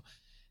impact? So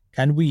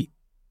can we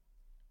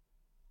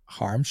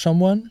harm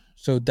someone?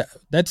 So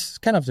that's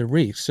kind of the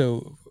risk.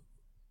 So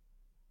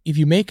if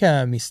you make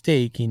a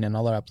mistake in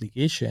another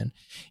application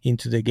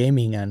into the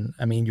gaming, and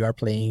I mean you are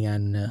playing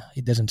and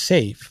it doesn't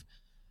save,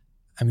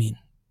 I mean,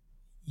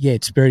 yeah,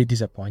 it's very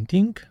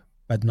disappointing,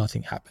 but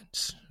nothing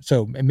happens.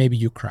 So maybe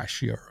you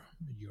crash your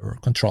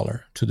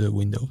controller to the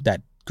window.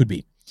 That could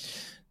be.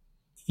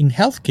 In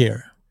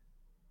healthcare,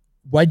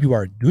 what you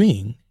are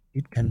doing,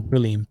 it can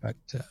really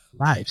impact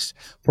lives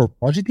for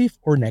positive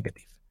or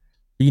negative.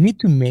 You need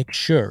to make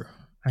sure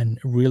and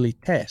really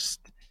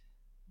test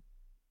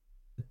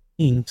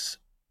things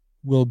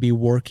will be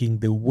working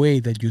the way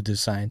that you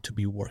designed to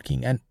be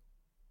working. And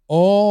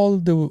all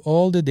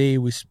the day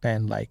we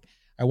spend like,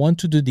 I want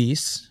to do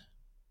this.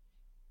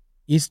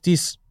 Is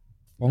this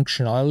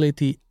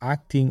functionality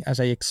acting as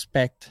I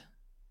expect?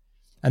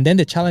 And then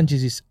the challenge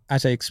is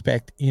as I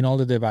expect in all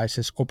the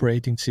devices,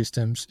 operating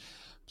systems,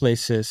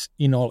 places,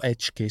 in all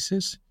edge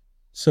cases.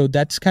 So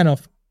that's kind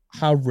of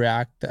how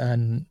React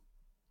and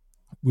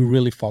we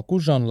really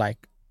focus on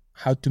like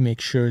how to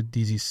make sure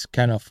this is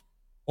kind of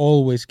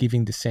always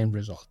giving the same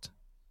result.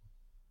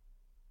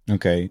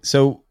 Okay.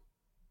 So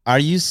are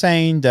you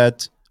saying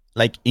that,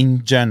 like,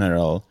 in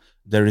general,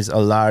 there is a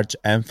large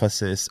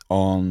emphasis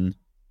on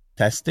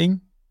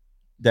testing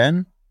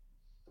then?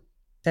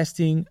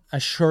 Testing,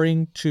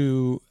 assuring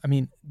to, I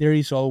mean, there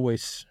is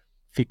always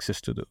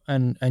fixes to do.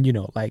 And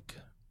like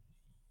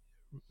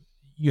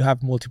you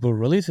have multiple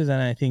releases,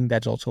 and I think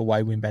that's also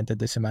why we invented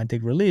the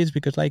semantic release,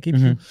 because like if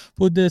you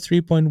put the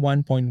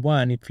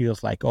 3.1.1, it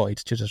feels like, oh,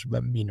 it's just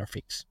a minor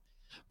fix.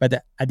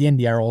 But at the end,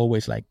 they are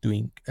always like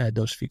doing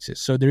those fixes.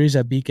 So there is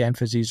a big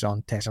emphasis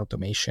on test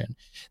automation.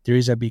 There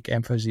is a big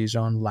emphasis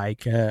on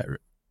like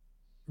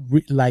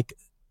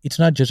it's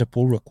not just a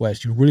pull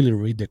request. You really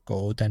read the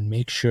code and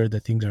make sure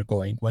that things are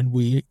going. When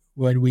we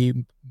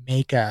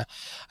make a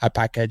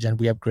package and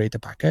we upgrade a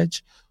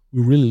package,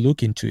 we really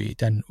look into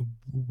it and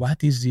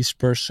what is this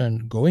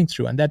person going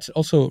through. And that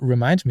also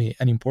reminds me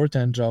an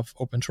importance of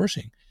open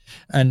sourcing.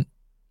 And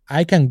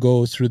I can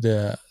go through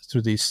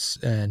this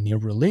new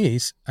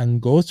release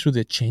and go through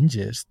the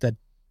changes that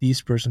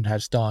this person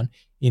has done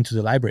into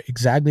the library,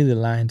 exactly the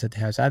lines that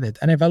has added,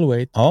 and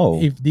evaluate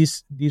if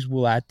this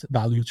will add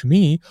value to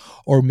me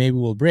or maybe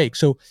will break.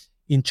 So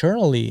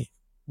internally,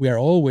 we are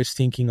always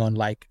thinking on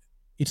like,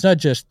 it's not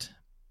just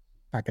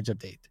package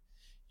update.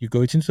 You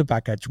go into the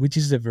package, which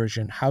is the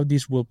version, how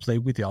this will play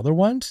with the other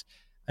ones.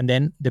 And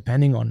then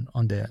depending on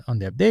the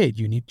update,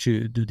 you need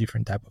to do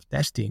different type of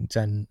testings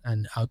and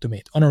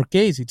automate. On our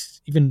case,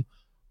 it's even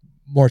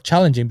more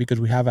challenging because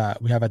we have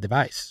a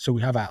device. So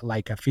we have a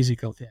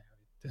physical thing.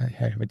 I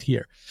have it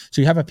here.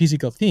 So you have a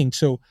physical thing.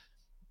 So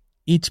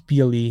each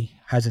PLE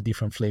has a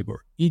different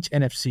flavor. Each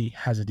NFC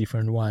has a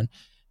different one.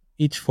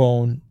 Each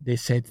phone, they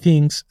say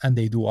things and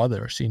they do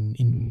others and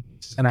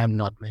I'm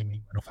not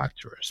blaming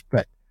manufacturers,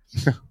 but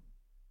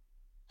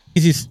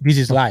this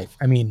is life.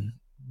 I mean,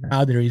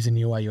 now there is a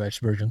new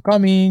iOS version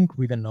coming.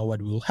 We don't know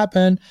what will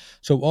happen.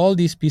 So all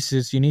these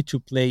pieces you need to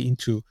play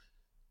into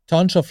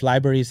tons of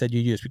libraries that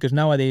you use, because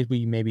nowadays you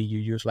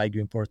use like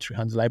you import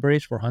 300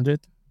 libraries,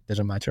 400,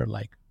 doesn't matter.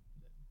 Like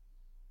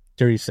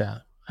there is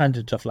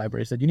hundreds of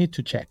libraries that you need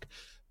to check,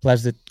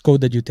 plus the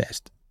code that you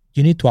test.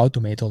 You need to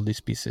automate all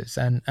these pieces,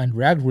 and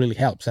React really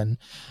helps. And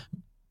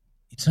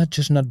it's not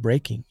just not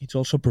breaking; it's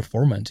also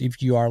performance.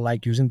 If you are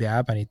like using the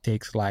app and it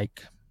takes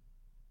like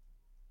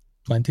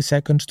 20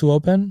 seconds to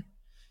open,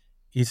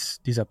 it's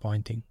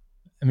disappointing.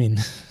 I mean,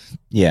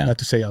 not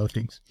to say other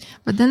things.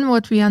 But then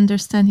what we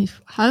understand is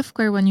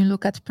healthcare, when you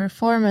look at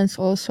performance,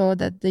 also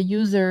that the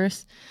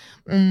users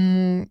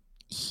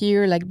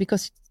here, like,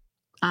 because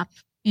app,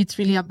 it's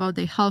really about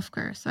the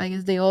healthcare. So I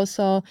guess they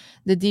also,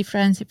 the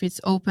difference, if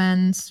it's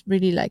opens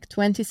really like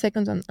 20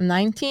 seconds on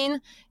 19,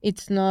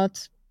 it's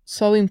not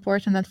so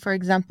important that, for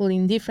example,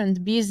 in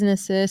different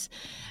businesses,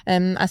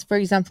 as for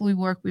example, we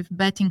work with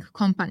betting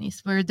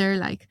companies where they're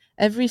like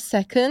every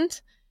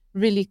second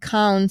really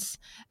counts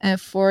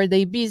for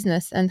their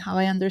business. And how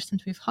I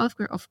understand with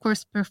healthcare, of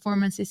course,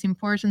 performance is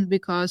important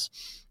because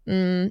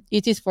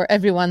it is for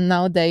everyone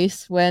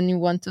nowadays when you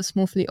want to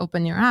smoothly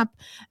open your app.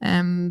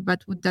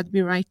 But would that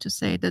be right to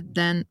say that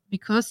then,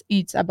 because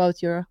it's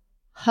about your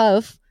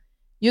health,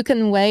 you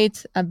can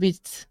wait a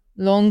bit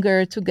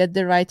longer to get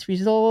the right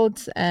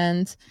results?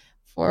 And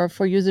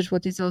for users,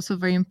 what is also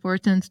very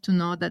important to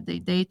know that the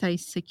data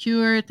is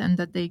secured and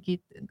that they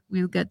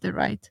will get the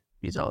right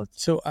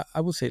results. So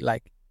I would say,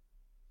 like,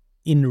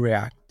 in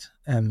React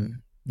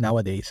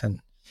nowadays, and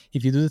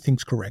if you do the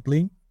things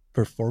correctly,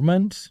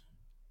 performance,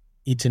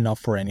 it's enough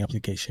for any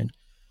application.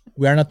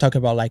 We are not talking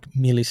about like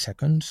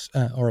milliseconds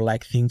or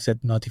like things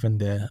that not even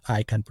the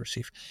eye can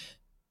perceive.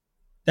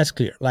 That's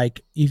clear.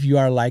 Like if you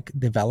are like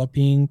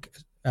developing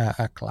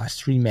a class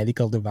 3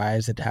 medical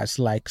device that has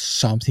like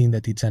something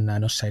that it's a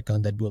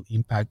nanosecond that will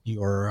impact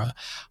your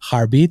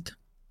heartbeat,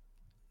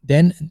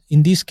 then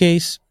in this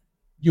case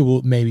you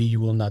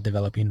will not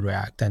develop in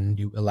React, and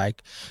you will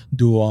like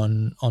do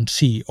on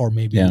C, or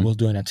maybe Yeah. you will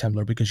do an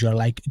assembler because you're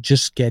like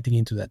just getting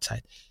into that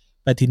side.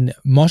 But in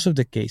most of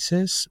the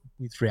cases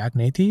with React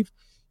Native,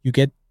 you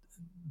get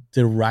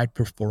the right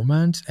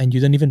performance and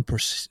you don't even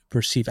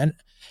perceive. And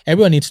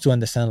everyone needs to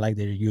understand like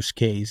their use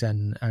case,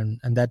 and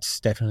that's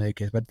definitely the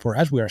case. But for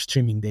us, we are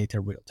streaming data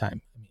real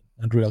time. I mean,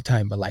 not real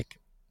time, but like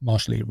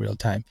mostly real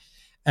time.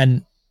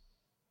 And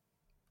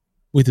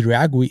with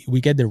React,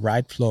 we get the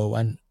right flow,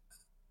 and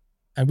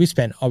we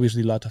spend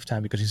obviously a lot of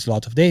time because it's a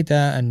lot of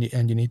data, and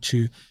you need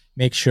to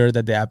make sure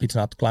that the app is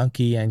not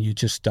clunky and you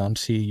just don't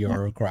see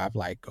your graph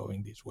like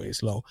going this way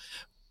slow.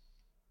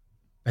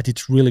 But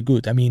it's really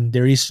good. I mean,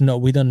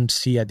 we don't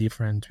see a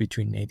difference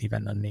between native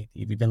and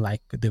non-native, even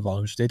like the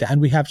volumes data. And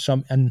we have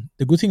some, and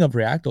the good thing of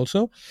React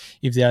also,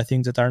 if there are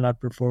things that are not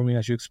performing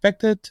as you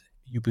expected,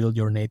 you build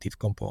your native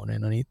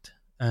component on it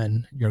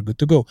and you're good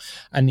to go.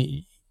 And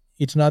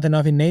it's not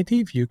enough in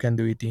native, you can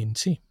do it in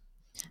C.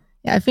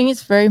 Yeah, I think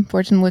it's very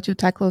important what you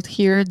tackled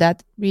here,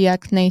 that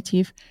React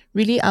Native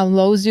really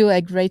allows you a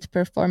great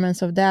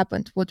performance of the app.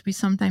 And what we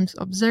sometimes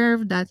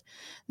observe, that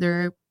there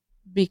are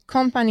big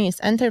companies,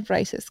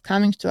 enterprises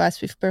coming to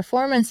us with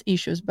performance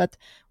issues. But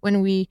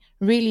when we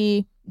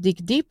really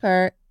dig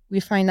deeper, we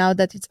find out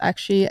that it's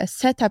actually a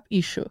setup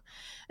issue.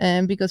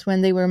 Because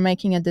when they were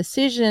making a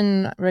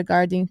decision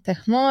regarding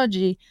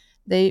technology,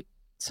 they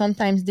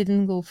sometimes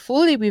didn't go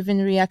fully within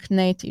React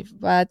Native,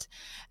 but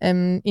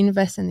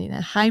invested in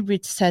a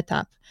hybrid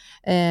setup,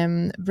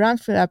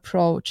 brownfield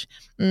approach.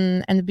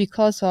 And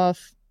because of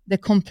the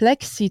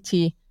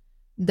complexity,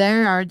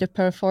 there are the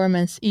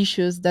performance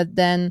issues that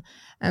then,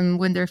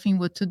 when they're thinking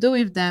what to do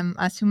with them,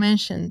 as you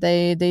mentioned,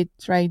 they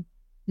try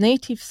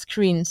native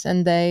screens,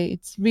 and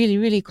it's really,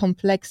 really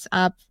complex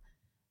app.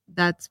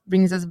 That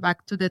brings us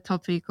back to the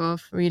topic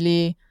of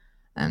really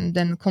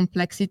then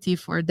complexity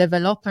for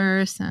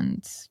developers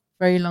and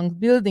very long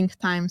building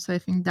time. So I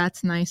think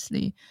that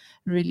nicely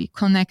really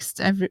connects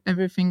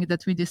everything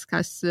that we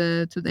discussed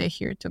today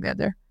here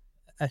together.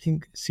 I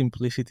think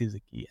simplicity is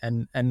the key,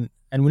 and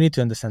we need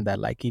to understand that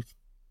like if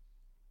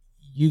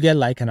you get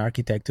like an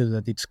architecture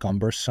that it's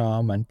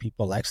cumbersome and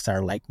people like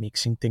start like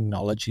mixing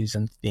technologies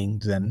and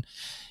things, and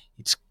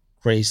it's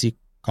crazy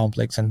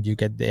complex, and you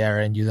get there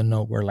and you don't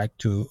know where like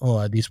to,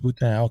 this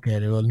button, okay,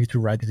 they will need to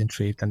write it in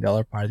Swift, and the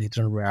other part it's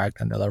in React,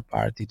 and the other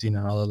part it's in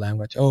another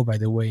language. Oh, by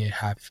the way, I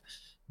have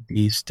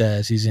this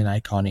is in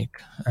Iconic,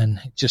 and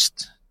it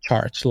just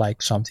charge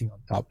like something on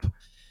top.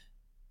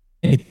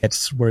 It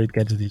gets where it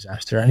gets a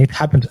disaster, and it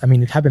happens. I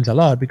mean, it happens a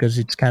lot because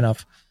it's kind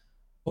of,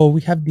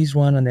 we have this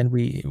one, and then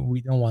we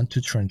don't want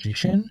to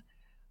transition.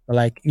 But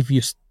like if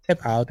you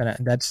step out, and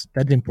that's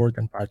the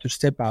important part, to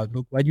step out,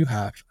 look what you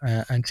have,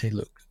 and say,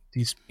 look,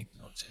 this makes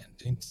no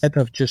sense. Instead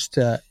of just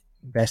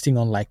investing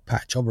on like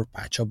patch over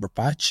patch over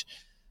patch,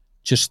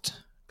 just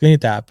clean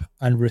it up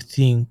and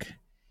rethink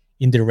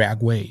in the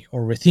React way,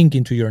 or rethink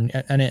into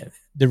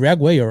the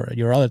React way or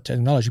your other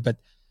technology. But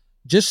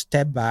just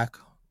step back,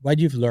 what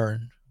you've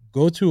learned,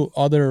 go to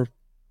other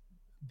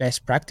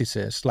best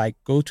practices, like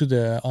go to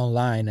the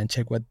online and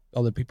check what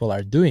other people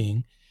are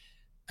doing,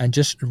 and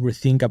just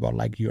rethink about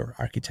like your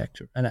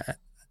architecture. And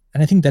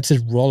I think that's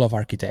the role of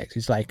architects.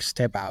 It's like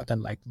step out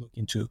and like look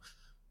into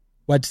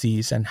what's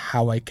this and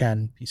how I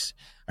can piece.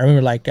 I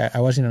remember like I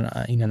was in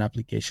an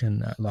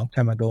application a long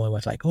time ago. I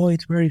was like, oh,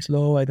 it's very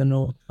slow, I don't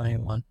know what I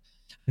want.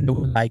 And they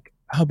were like,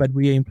 oh, but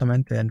we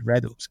implemented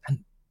Redux, and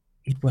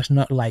it was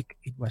not like,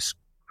 it was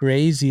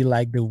crazy,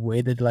 like the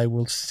way that like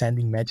was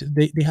sending messages.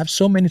 They have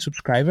so many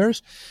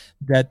subscribers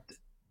that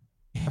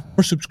have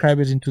more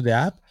subscribers into the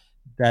app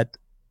that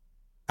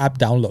app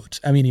downloads.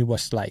 I mean, it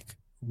was like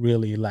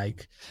really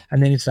like,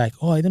 and then it's like,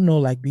 oh, I don't know,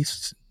 like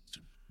this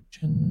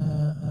subscription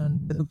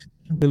and it doesn't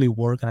really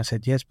work. And I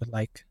said, yes, but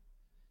like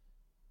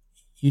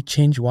you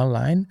change one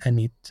line and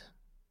it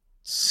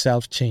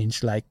self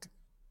change like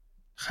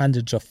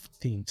hundreds of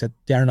things that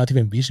they are not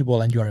even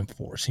visible, and you are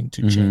enforcing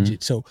to change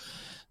it. So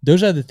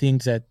those are the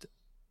things that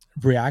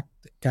React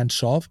can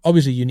solve.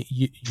 Obviously, you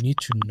need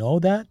to know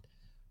that,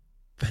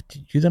 but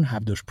you don't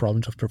have those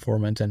problems of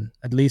performance. And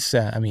at least,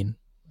 I mean,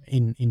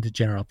 in the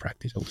general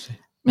practice, I would say.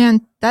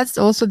 And that's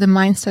also the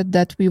mindset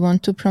that we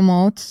want to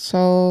promote.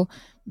 So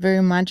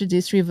very much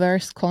this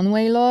reverse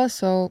Conway law.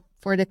 So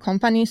for the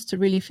companies to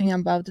really think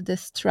about the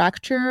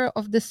structure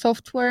of the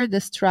software,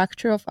 the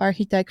structure of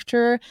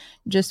architecture,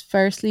 just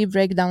firstly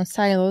break down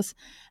silos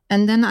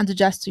and then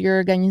adjust to your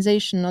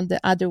organization, not the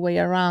other way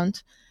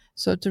around.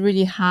 So to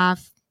really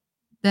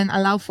then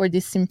allow for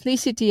this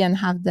simplicity and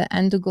have the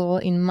end goal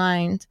in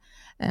mind,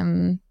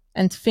 and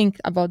think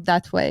about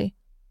that way.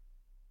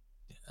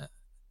 I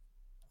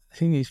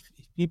think if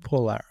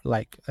people are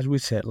like, as we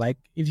said, like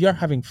if you're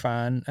having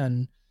fun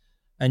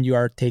and you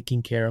are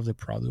taking care of the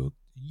product,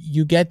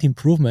 you get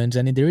improvements,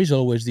 and there is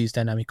always this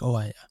dynamic.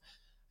 Oh,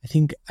 I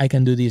think I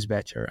can do this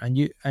better. And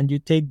you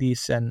take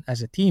this, and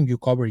as a team you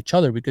cover each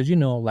other, because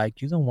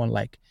like you don't want,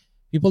 like,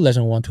 people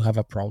doesn't want to have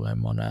a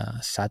problem on a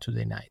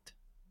Saturday night.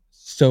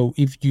 So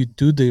if you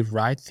do the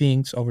right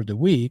things over the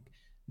week,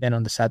 then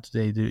on the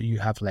Saturday you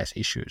have less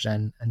issues,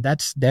 and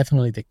that's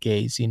definitely the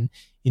case in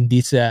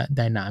this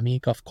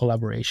dynamic of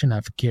collaboration,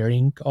 of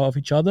caring of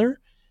each other.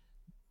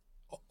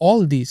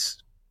 All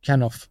these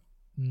kind of,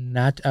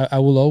 not I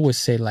will always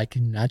say, like,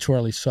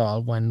 naturally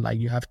solve when, like,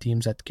 you have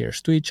teams that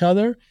cares to each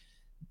other.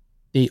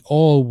 They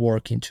all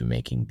work into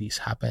making this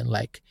happen,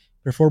 like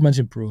performance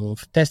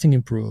improve, testing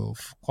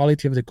improve,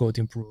 quality of the code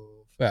improve,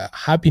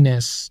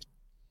 happiness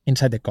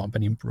inside the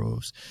company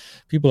improves,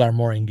 people are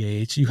more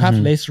engaged, you have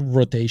less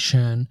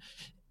rotation,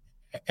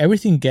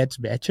 everything gets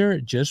better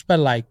just by,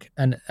 like,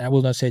 and I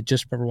will not say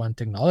just by one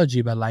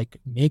technology, but like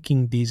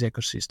making this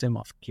ecosystem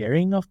of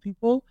caring of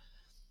people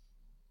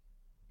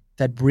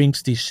that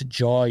brings this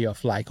joy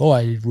of, like, oh,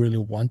 I really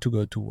want to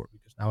go to work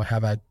because now I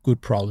have a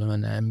good problem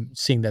and I'm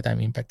seeing that I'm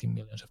impacting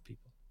millions of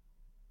people.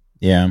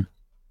 Yeah.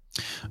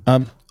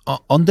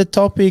 On the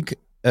topic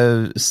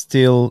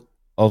still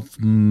of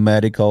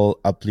medical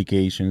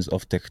applications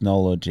of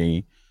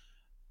technology,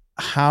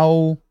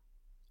 how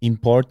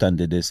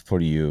important it is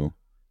for you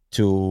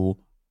to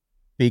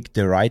pick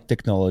the right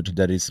technology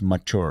that is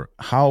mature?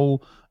 How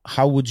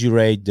would you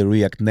rate the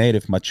React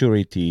Native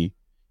maturity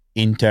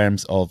in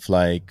terms of,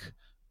 like,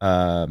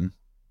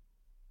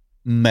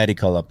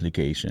 medical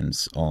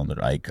applications on,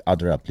 like,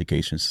 other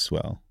applications as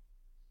well?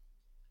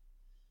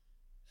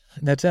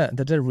 That's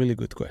a really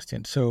good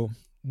question. So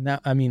now,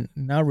 I mean,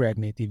 now React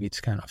Native, it's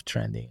kind of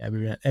trending.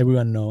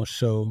 Everyone knows.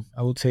 So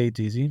I would say it's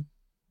easy.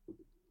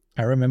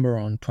 I remember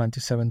on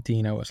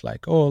 2017, I was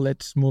like, "Oh,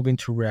 let's move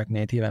into React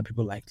Native," and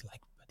people like,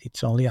 but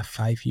it's only a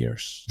 5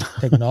 years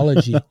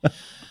technology.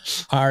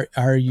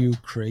 Are you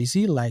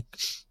crazy? Like,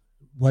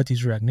 what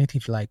is React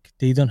Native? Like,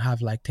 they don't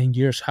have like 10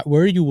 years.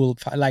 Where you will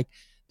find, like,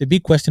 the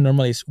big question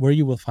normally is where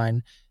you will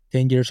find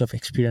 10 years of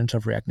experience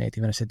of React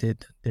Native. And I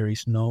said, there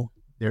is no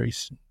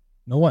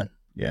one.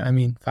 Yeah. I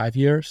mean, 5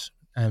 years.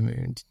 I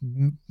mean,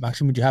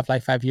 maximum you have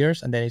like 5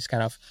 years, and then it's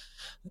kind of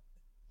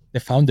the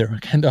founder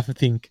kind of a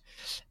thing.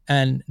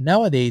 And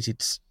nowadays,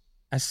 it's,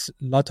 as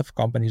a lot of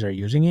companies are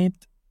using it,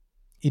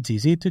 it's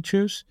easy to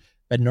choose.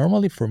 But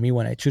normally for me,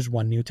 when I choose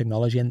one new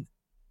technology, and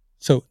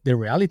so the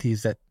reality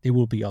is that there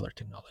will be other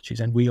technologies,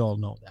 and we all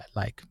know that.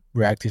 Like,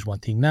 React is one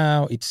thing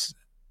now. It's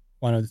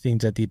one of the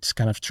things that it's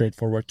kind of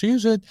straightforward to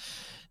use it.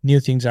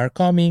 New things are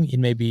coming.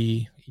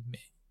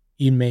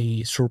 It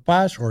may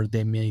surpass, or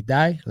they may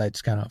die. Like,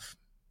 it's kind of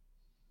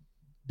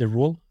the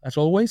rule, as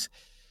always.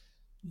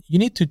 You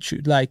need to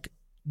choose, like,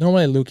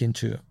 normally look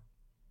into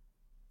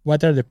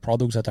what are the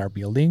products that are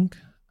building,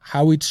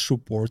 how it's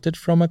supported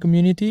from a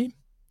community.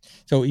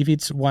 So if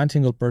it's one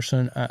single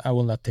person, I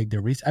will not take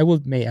the risk. I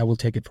will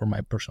take it for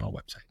my personal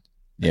website.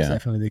 That's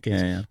definitely the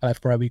case. Yeah.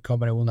 But for a big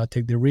company, I will not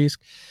take the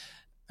risk.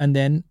 And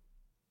then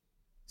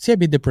see a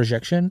bit the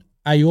projection.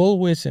 I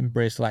always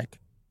embrace, like,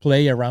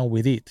 play around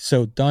with it.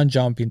 So don't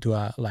jump into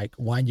a like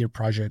 1 year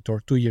project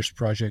or 2 years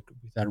project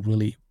without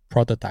really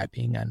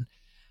prototyping,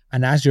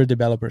 and ask your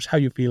developers how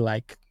you feel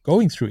like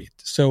going through it.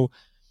 So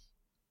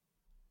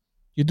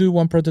you do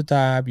one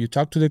prototype, you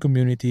talk to the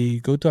community,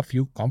 go to a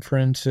few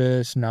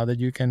conferences. Now that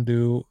you can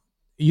do,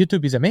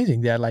 YouTube is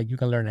amazing. There, like, you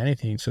can learn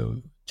anything.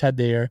 So chat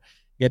there,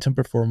 get some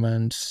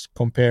performance,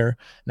 compare.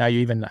 Now you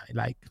even,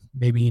 like,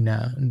 maybe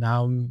now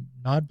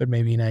not, but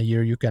maybe in a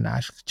year you can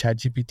ask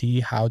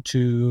ChatGPT how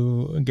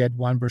to get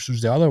one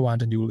versus the other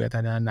one, and you will get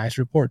a nice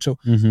report. So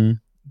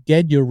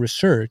get your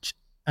research,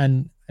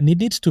 and it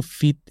needs to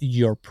fit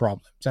your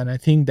problems. And I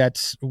think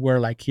that's where,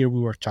 like, here we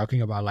were talking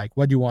about, like,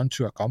 what you want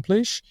to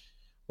accomplish,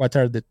 what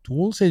are the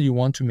tools that you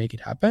want to make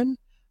it happen,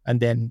 and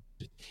then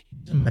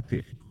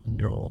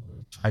you're old,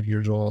 5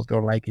 years old,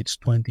 or like it's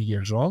 20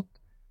 years old,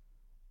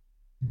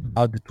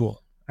 out the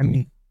tool. I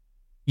mean,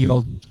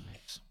 evil.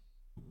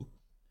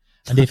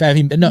 And if I have,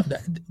 no,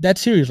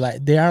 that's serious.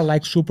 Like, they are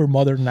like super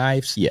modern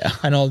knives,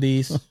 and all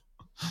these.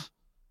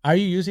 Are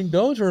you using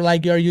those, or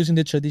like you are using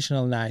the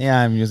traditional knife?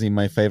 Yeah, I'm using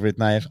my favorite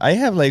knife. I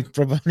have like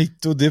probably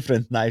 2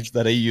 different knives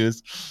that I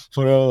use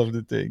for all of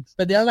the things.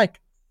 But they are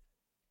like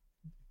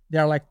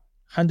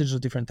hundreds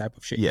of different type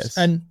of shapes. Yes.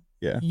 And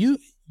yeah,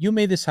 you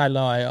may decide,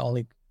 no, I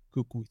only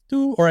cook with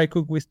 2, or I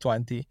cook with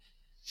 20.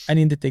 And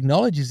in the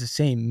technology is the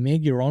same.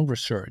 Make your own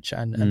research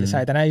and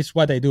decide. And it's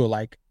what I do.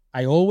 Like,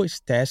 I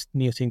always test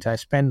new things. I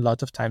spend a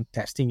lot of time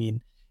testing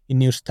in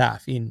new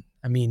stuff.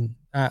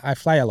 I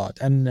fly a lot,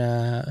 and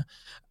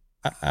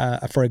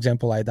for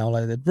example, I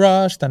downloaded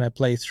Rust and I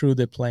played through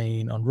the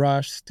plane on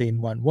Rust in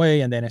one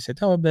way, and then I said,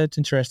 "Oh, that's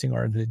interesting,"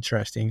 or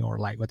 "interesting," or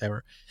like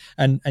whatever,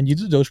 and you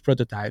do those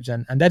prototypes,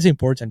 and that's the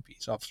important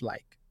piece of,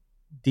 like,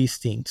 these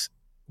things.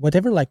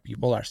 Whatever, like,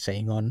 people are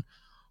saying on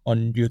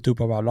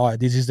YouTube about, "Oh,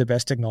 this is the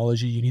best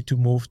technology, you need to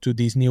move to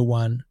this new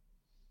one."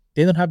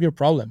 They don't have your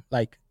problem.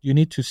 Like, you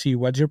need to see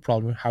what's your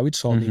problem, how it's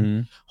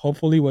solving.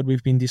 Hopefully what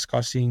we've been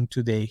discussing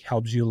today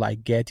helps you,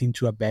 like, get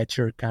into a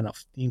better kind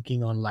of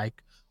thinking on,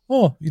 like,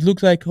 oh, it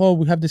looks like, oh,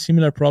 we have the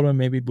similar problem,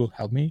 maybe it will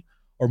help me.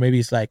 or maybe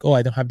it's like, oh,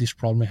 I don't have this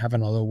problem, I have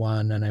another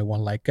one, and I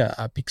want like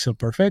a pixel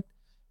perfect.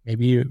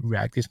 Maybe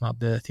React is not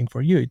the thing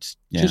for you. It's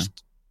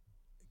just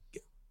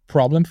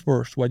problem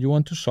first, what you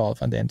want to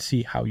solve, and then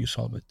see how you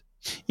solve it.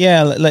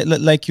 Yeah,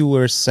 like you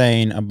were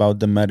saying about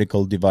the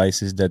medical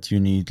devices that you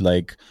need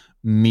like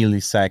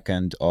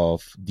millisecond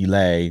of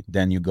delay,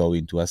 then you go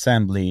into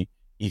assembly.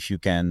 If you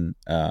can,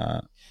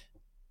 I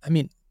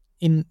mean,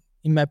 in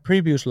my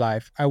previous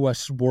life, I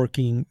was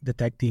working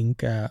detecting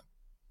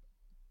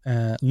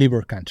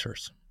liver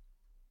cancers.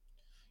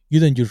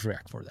 You don't use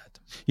React for that.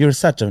 You're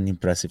such an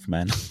impressive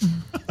man.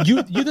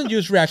 you don't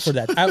use React for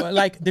that.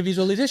 Like the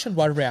visualization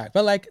was React,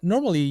 but like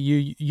normally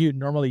you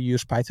normally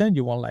use Python.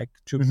 You want like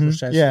to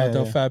process a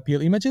lot of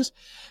peel images,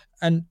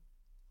 and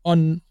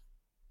on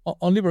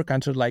liver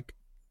cancer, like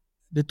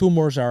the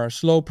tumors are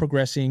slow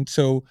progressing,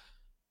 so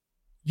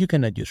you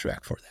cannot use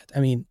React for that. I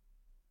mean,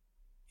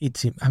 you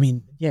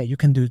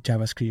can do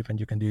JavaScript and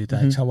you can do it.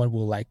 And someone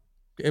will like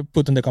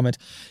put in the comments,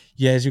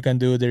 yes, you can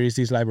do. There is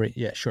this library,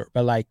 yeah, sure,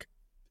 but like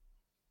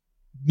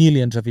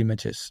millions of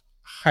images,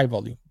 high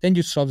volume, then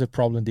you solve the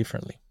problem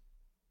differently.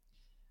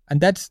 And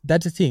that's the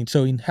thing.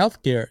 So in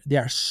healthcare,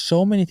 there are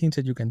so many things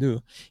that you can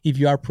do. If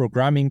you are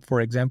programming,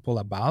 for example,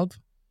 a valve,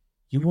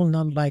 you will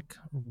not like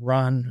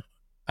run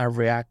a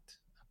React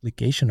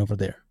application over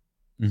there.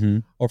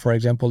 Or for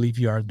example, if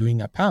you are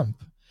doing a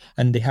pump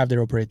and they have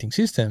their operating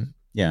system,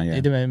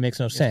 it makes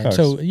no sense.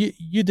 So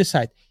you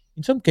decide.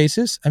 In some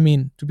cases, I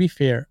mean, to be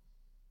fair,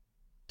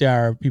 there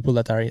are people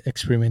that are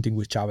experimenting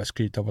with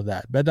JavaScript over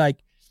that, but like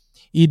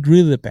it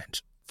really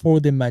depends. For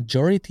the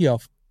majority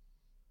of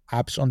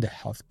apps on the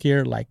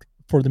healthcare, like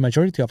for the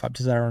majority of apps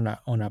that are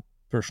on a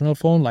personal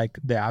phone, like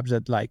the apps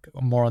that like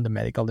more on the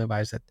medical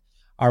device that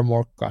are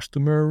more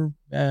customer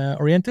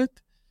oriented,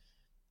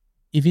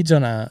 if it's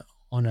on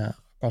a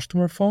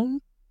customer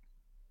phone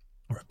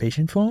or a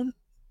patient phone,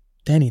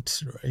 then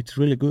it's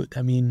really good.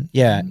 I mean,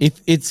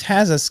 if it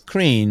has a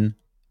screen,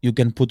 you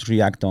can put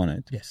React on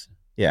it. Yes.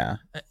 Yeah.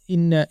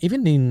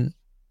 Even in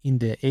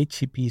the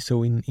HCP,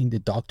 so in the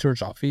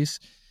doctor's office,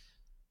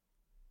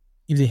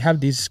 if they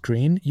have this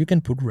screen, you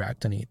can put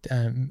React on it,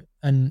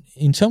 and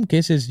in some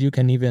cases you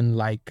can even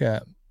like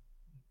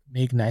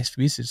make nice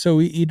visits. So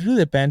it really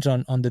depends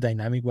on the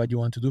dynamic what you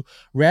want to do.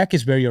 React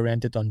is very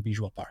oriented on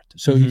visual part.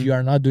 So if you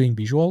are not doing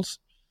visuals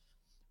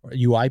or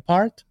UI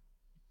part,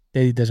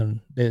 then it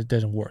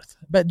doesn't work.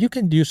 But you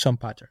can use some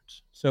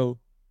patterns. So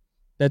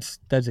that's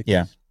the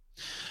case.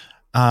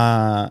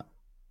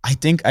 I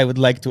think I would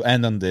like to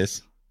end on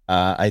this.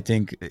 I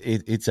think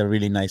it's a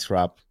really nice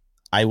wrap.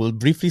 I will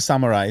briefly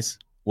summarize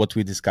what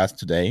we discussed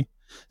today.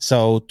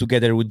 So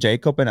together with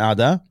Jacob and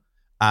Ada,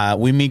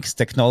 we mix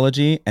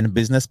technology and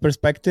business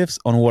perspectives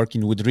on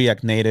working with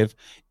React Native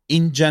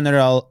in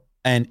general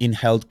and in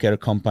healthcare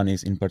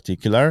companies in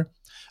particular.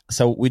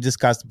 So we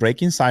discussed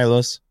breaking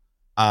silos,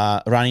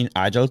 running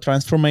agile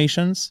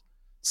transformations,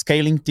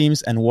 scaling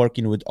teams, and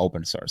working with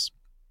open source.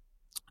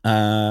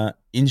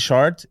 In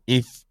short,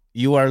 if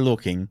you are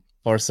looking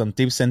for some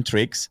tips and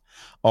tricks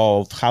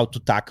of how to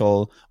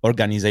tackle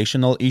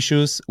organizational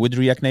issues with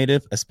React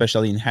Native,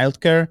 especially in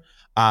healthcare,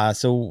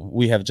 so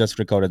we have just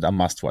recorded a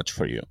must-watch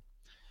for you.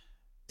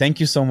 Thank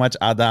you so much,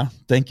 Ada.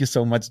 Thank you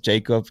so much,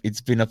 Jacob.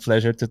 It's been a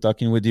pleasure to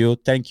talking with you.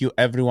 Thank you,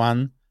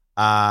 everyone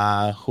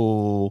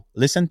who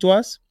listened to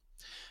us.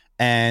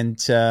 And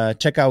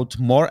check out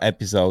more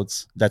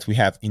episodes that we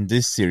have in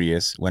this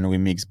series when we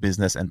mix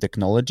business and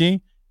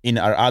technology. In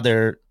our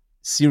other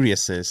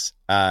series,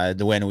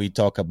 when we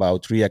talk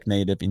about React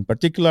Native in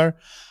particular,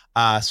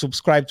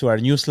 subscribe to our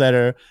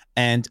newsletter.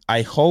 And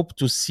I hope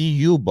to see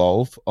you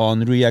both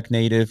on React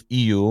Native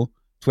EU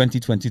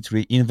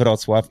 2023 in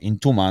Wrocław in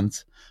 2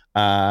 months,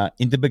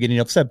 in the beginning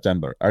of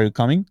September. Are you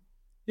coming?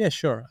 Yeah,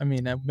 sure. I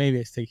mean, maybe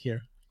I stay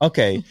here.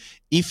 Okay.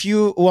 If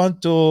you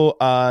want to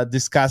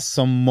discuss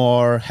some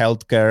more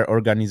healthcare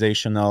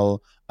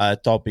organizational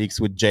topics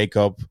with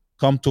Jacob,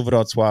 come to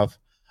Wrocław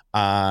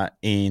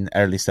in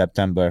early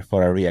September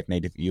for a React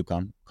Native EU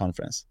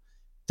conference.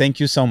 Thank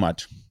you so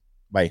much.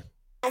 Bye.